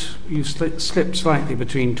slipped slightly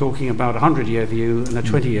between talking about a 100-year view and a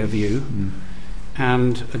 20-year view,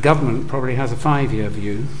 and a government probably has a 5-year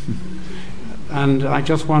view. And I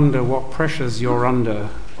just wonder what pressures you're under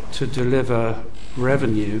to deliver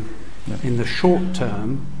revenue in the short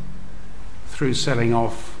term through selling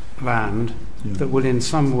off land that will in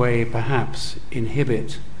some way perhaps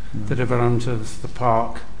inhibit the development of the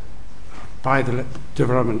park by the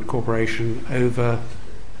Development Corporation over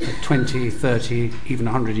a 20, 30, even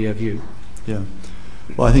 100-year view. Yeah.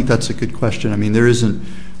 Well, I think that's a good question. I mean, there's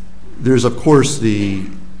of course the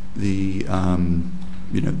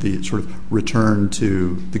sort of return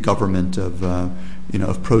to the government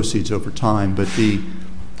of proceeds over time, but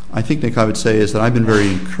I think, Nick, I would say is that I've been very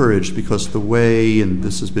encouraged because the way, and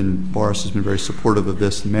Boris has been very supportive of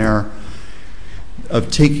this, the mayor,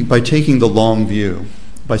 by taking the long view,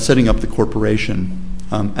 by setting up the corporation,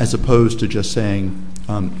 as opposed to just saying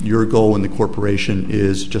your goal in the corporation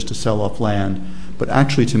is just to sell off land, but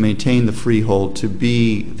actually to maintain the freehold, to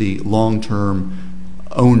be the long-term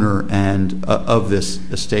owner and of this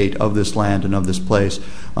estate, of this land, and of this place,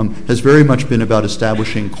 has very much been about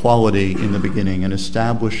establishing quality in the beginning and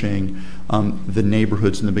establishing the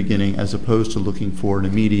neighborhoods in the beginning as opposed to looking for an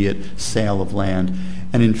immediate sale of land.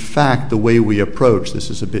 And in fact, the way we approach, this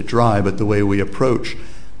is a bit dry, but the way we approach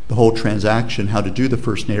the whole transaction, how to do the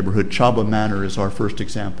first neighborhood, Chaba Manor is our first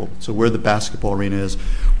example. So where the basketball arena is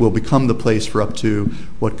will become the place for up to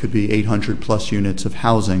what could be 800 plus units of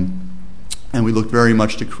housing. And we look very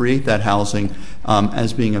much to create that housing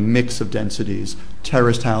as being a mix of densities,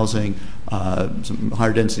 terraced housing, some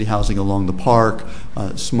higher density housing along the park,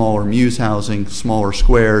 smaller mews housing, smaller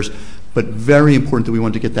squares, but very important that we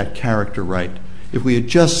want to get that character right. If we had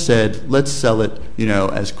just said, let's sell it,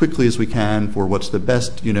 as quickly as we can for what's the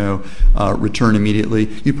best, return immediately,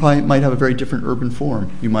 you probably might have a very different urban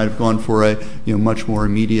form. You might have gone for a, much more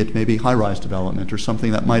immediate, maybe high-rise development or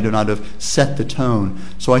something that might not have set the tone.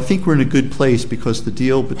 So I think we're in a good place because the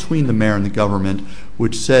deal between the mayor and the government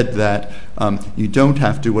which said that you don't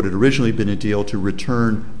have to, what had originally been a deal to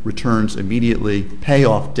return returns immediately, pay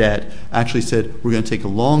off debt, actually said we're going to take a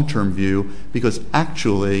long-term view because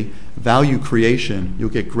actually value creation, you'll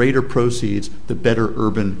get greater proceeds the better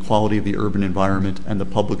urban quality of the urban environment and the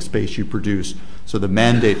public space you produce. So the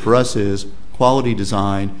mandate for us is quality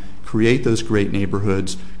design, create those great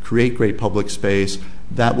neighborhoods, create great public space.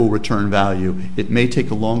 That will return value. It may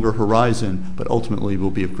take a longer horizon, but ultimately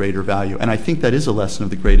will be of greater value. And I think that is a lesson of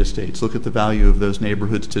the great estates. Look at the value of those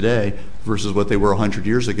neighborhoods today versus what they were 100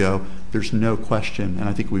 years ago. There's no question, and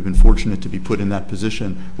I think we've been fortunate to be put in that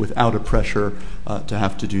position without a pressure to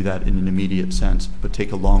have to do that in an immediate sense, but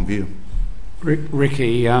take a long view.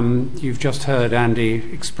 Ricky, you've just heard Andy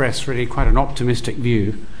express really quite an optimistic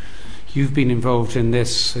view. You've been involved in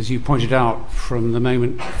this, as you pointed out, from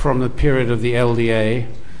the period of the LDA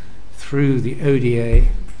through the ODA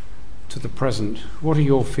to the present. What are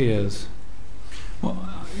your fears? Well,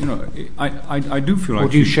 I do feel like... Or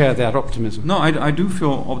do you share that optimism? No, I do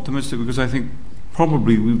feel optimistic because I think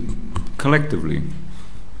probably we collectively,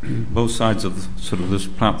 both sides of sort of this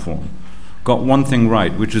platform, got one thing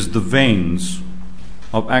right, which is the veins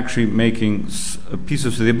of actually making a piece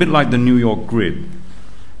of city, a bit like the New York grid,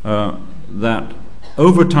 that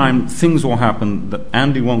over time things will happen that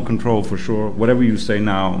Andy won't control for sure. Whatever you say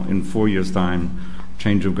now, in 4 years' time,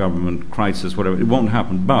 change of government, crisis, whatever, it won't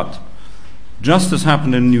happen. But just as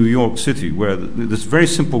happened in New York City, where this very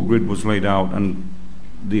simple grid was laid out and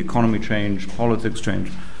the economy changed, politics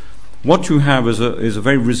changed, what you have is a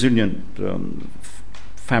very resilient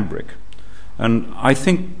fabric. And I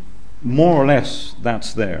think more or less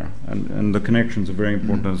that's there, and the connections are very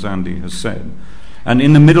important, as Andy has said. And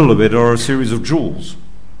in the middle of it are a series of jewels,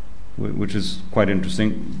 which is quite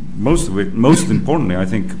interesting. Most of it, most importantly, I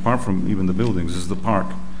think, apart from even the buildings, is the park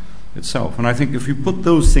itself. And I think if you put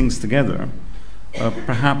those things together,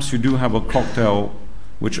 perhaps you do have a cocktail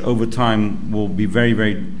which over time will be very,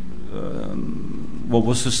 very,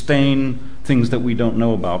 will sustain things that we don't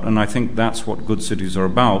know about. And I think that's what good cities are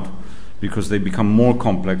about, because they become more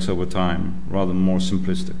complex over time rather than more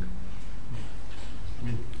simplistic.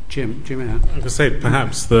 Jim I was going to say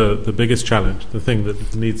perhaps the biggest challenge, the thing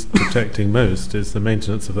that needs protecting most, is the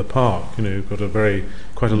maintenance of the park. You've got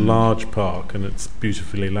quite a large park, and it's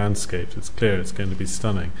beautifully landscaped. It's clear it's going to be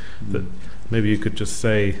stunning. That maybe you could just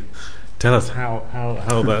tell us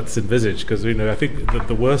how that's envisaged, because I think that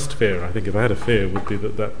the worst fear, I think if I had a fear, would be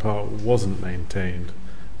that park wasn't maintained.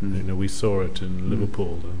 We saw it in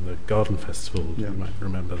Liverpool and the Garden Festival. You might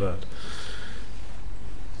remember that.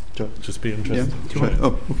 Just be interested. Yeah, right.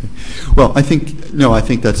 Oh, okay. Well, I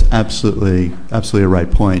think that's absolutely a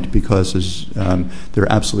right point, because there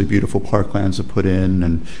are absolutely beautiful parklands to put in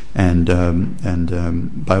and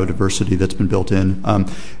biodiversity that's been built in.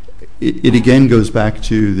 It again goes back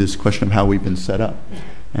to this question of how we've been set up.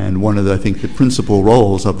 And one of the principal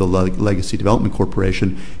roles of the Legacy Development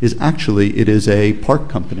Corporation is actually it is a park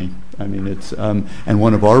company. I mean, it's and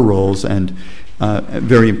one of our roles, and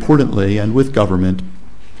very importantly, and with government,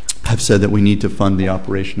 have said that we need to fund the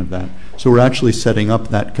operation of that. So we're actually setting up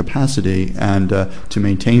that capacity and to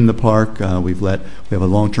maintain the park. We have a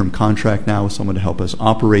long-term contract now with someone to help us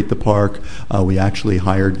operate the park. We actually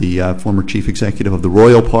hired the former chief executive of the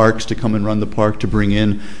Royal Parks to come and run the park, to bring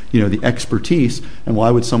in the expertise. And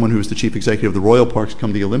why would someone who is the chief executive of the Royal Parks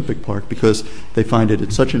come to the Olympic Park? Because they find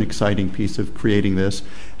it's such an exciting piece of creating this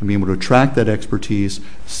and being able to attract that expertise,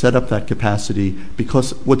 set up that capacity,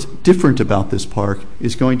 because what's different about this park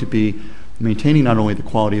is going to be maintaining not only the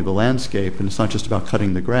quality of the landscape, and it's not just about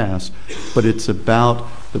cutting the grass, but it's about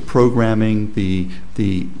the programming, the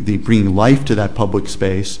bringing life to that public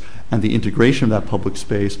space, and the integration of that public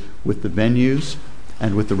space with the venues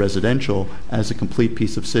and with the residential as a complete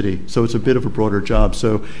piece of city. So it's a bit of a broader job.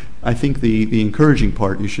 So I think the encouraging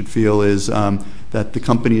part you should feel is that the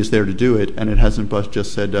company is there to do it, and it hasn't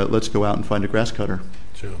just said, let's go out and find a grass cutter.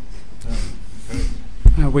 Sure.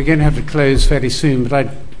 We're going to have to close fairly soon, but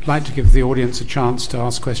I'd like to give the audience a chance to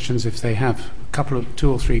ask questions if they have a couple of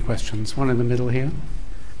 2 or 3 questions. One in the middle here.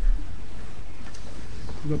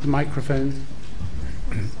 You've got the microphone.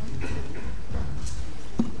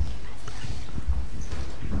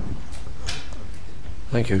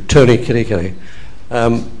 Thank you. Tony Kirikiri.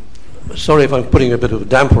 Sorry if I'm putting a bit of a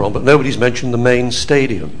damper on, but nobody's mentioned the main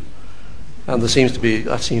stadium. And that seems to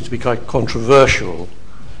be quite controversial.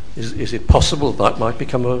 Is it possible that might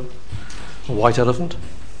become a white elephant?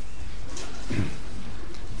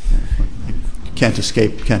 Can't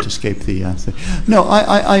escape the thing. No,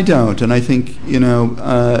 I don't, and I think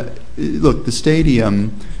look, the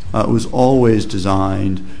stadium was always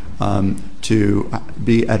designed to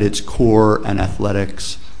be at its core an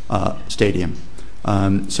athletics stadium.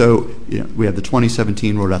 So we have the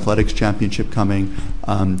 2017 World Athletics Championship coming,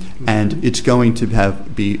 and it's going to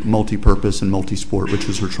be multi-purpose and multi-sport, which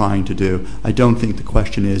is what we're trying to do. I don't think the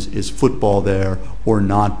question is football there or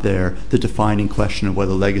not there, the defining question of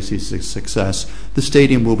whether legacy is a success. The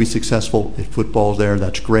stadium will be successful if football's there,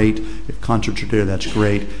 that's great. If concerts are there, that's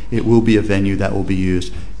great. It will be a venue that will be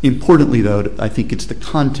used. Importantly, though, I think it's the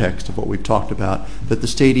context of what we've talked about, that the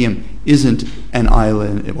stadium isn't an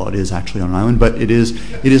island. Well, it is actually an island, but it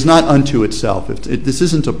is not unto itself. This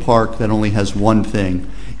isn't a park that only has one thing.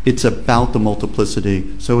 It's about the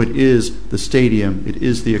multiplicity. So it is the stadium, it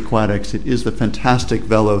is the aquatics, it is the fantastic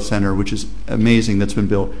Velo Center, which is amazing that's been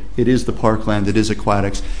built. It is the parkland, it is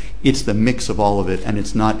aquatics. It's the mix of all of it, and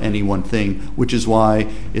it's not any one thing, which is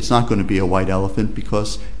why it's not going to be a white elephant,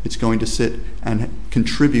 because it's going to sit and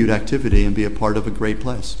contribute activity and be a part of a great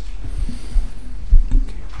place.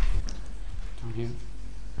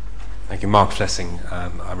 Thank you. Mark Flessing.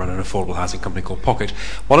 I run an affordable housing company called Pocket.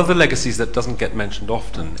 One of the legacies that doesn't get mentioned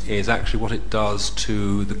often is actually what it does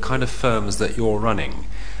to the kind of firms that you're running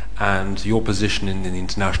and your position in the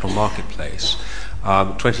international marketplace.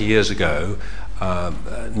 20 years ago,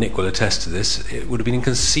 Nick will attest to this, it would have been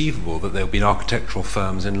inconceivable that there would be architectural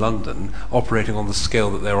firms in London operating on the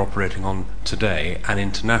scale that they're operating on today and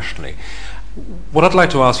internationally. What I'd like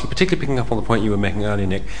to ask you, particularly picking up on the point you were making earlier,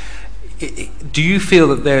 Nick, do you feel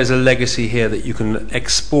that there is a legacy here that you can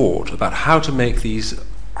export about how to make these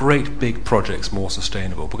great big projects more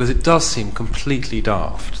sustainable? Because it does seem completely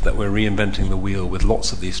daft that we're reinventing the wheel with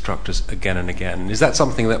lots of these structures again and again. Is that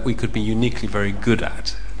something that we could be uniquely very good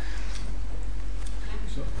at?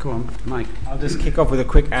 Go on, Mike. I'll just kick off with a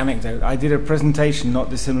quick anecdote. I did a presentation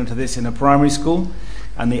not dissimilar to this in a primary school,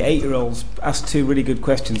 and the 8-year-olds asked 2 really good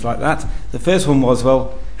questions like that. The first one was,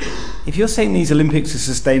 well, if you're saying these Olympics are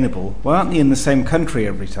sustainable, why aren't they in the same country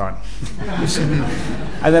every time?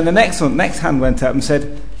 And then the next hand went up and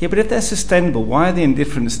said, yeah, but if they're sustainable, why are they in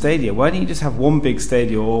different stadia? Why don't you just have one big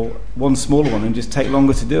stadia or one smaller one and just take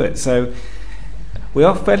longer to do it? So we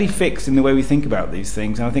are fairly fixed in the way we think about these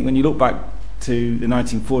things. And I think when you look back to the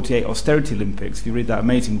 1948 Austerity Olympics, if you read that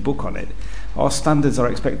amazing book on it, our standards, our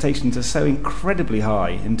expectations are so incredibly high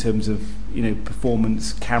in terms of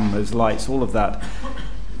performance, cameras, lights, all of that.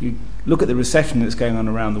 You look at the recession that's going on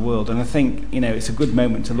around the world, and I think it's a good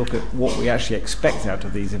moment to look at what we actually expect out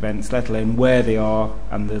of these events, let alone where they are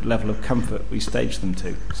and the level of comfort we stage them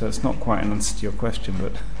to. So it's not quite an answer to your question,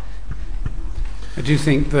 but I do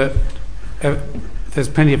think that there's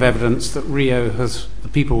plenty of evidence that the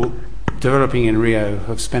people developing in Rio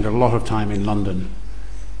have spent a lot of time in London,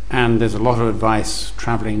 and there's a lot of advice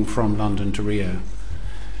travelling from London to Rio.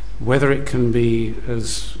 Whether it can be,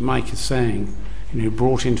 as Mike is saying,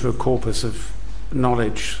 brought into a corpus of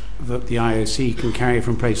knowledge that the IOC can carry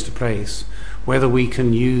from place to place, whether we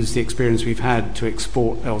can use the experience we've had to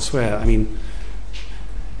export elsewhere. I mean,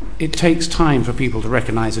 it takes time for people to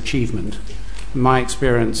recognise achievement. My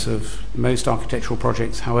experience of most architectural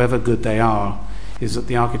projects, however good they are, is that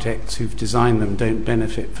the architects who've designed them don't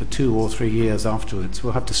benefit for 2 or 3 years afterwards.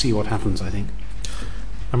 We'll have to see what happens, I think.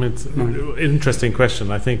 I mean, it's an interesting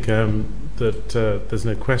question. I think that there's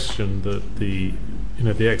no question that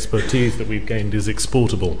the expertise that we've gained is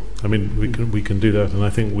exportable. I mean, we can do that, and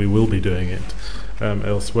I think we will be doing it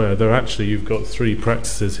elsewhere. Though actually, you've got 3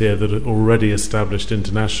 practices here that are already established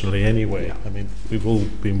internationally anyway. Yeah. I mean, we've all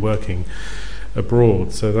been working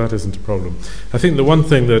abroad, so that isn't a problem. I think the one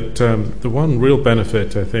thing that the one real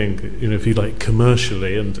benefit, I think, if you like,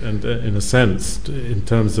 commercially and in a sense in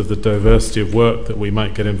terms of the diversity of work that we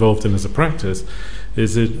might get involved in as a practice,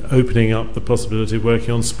 is it opening up the possibility of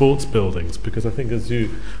working on sports buildings, because I think, as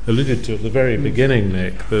you alluded to at the very beginning,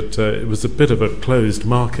 Nick, that it was a bit of a closed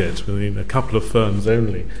market. I mean, a couple of firms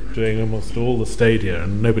only doing almost all the stadia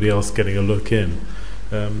and nobody else getting a look in.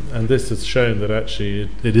 And this has shown that actually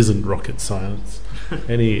it isn't rocket science.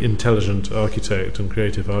 Any intelligent architect and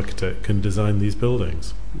creative architect can design these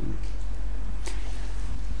buildings.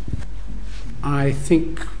 I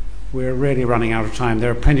think we're really running out of time.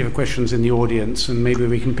 There are plenty of questions in the audience, and maybe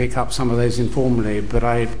we can pick up some of those informally, but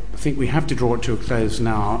I think we have to draw it to a close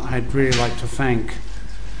now. I'd really like to thank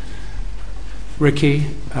Ricky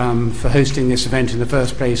for hosting this event in the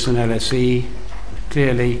first place, and LSE.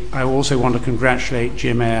 Clearly, I also want to congratulate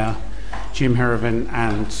Jim Eyre, Jim Heverin,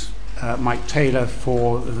 and Mike Taylor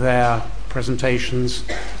for their presentations.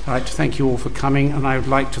 I'd like to thank you all for coming, and I would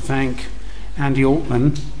like to thank Andy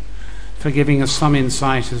Altman for giving us some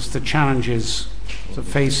insight as to the challenges that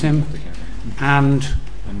face him, and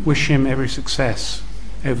wish him every success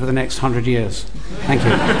over the next 100 years. Thank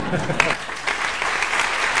you.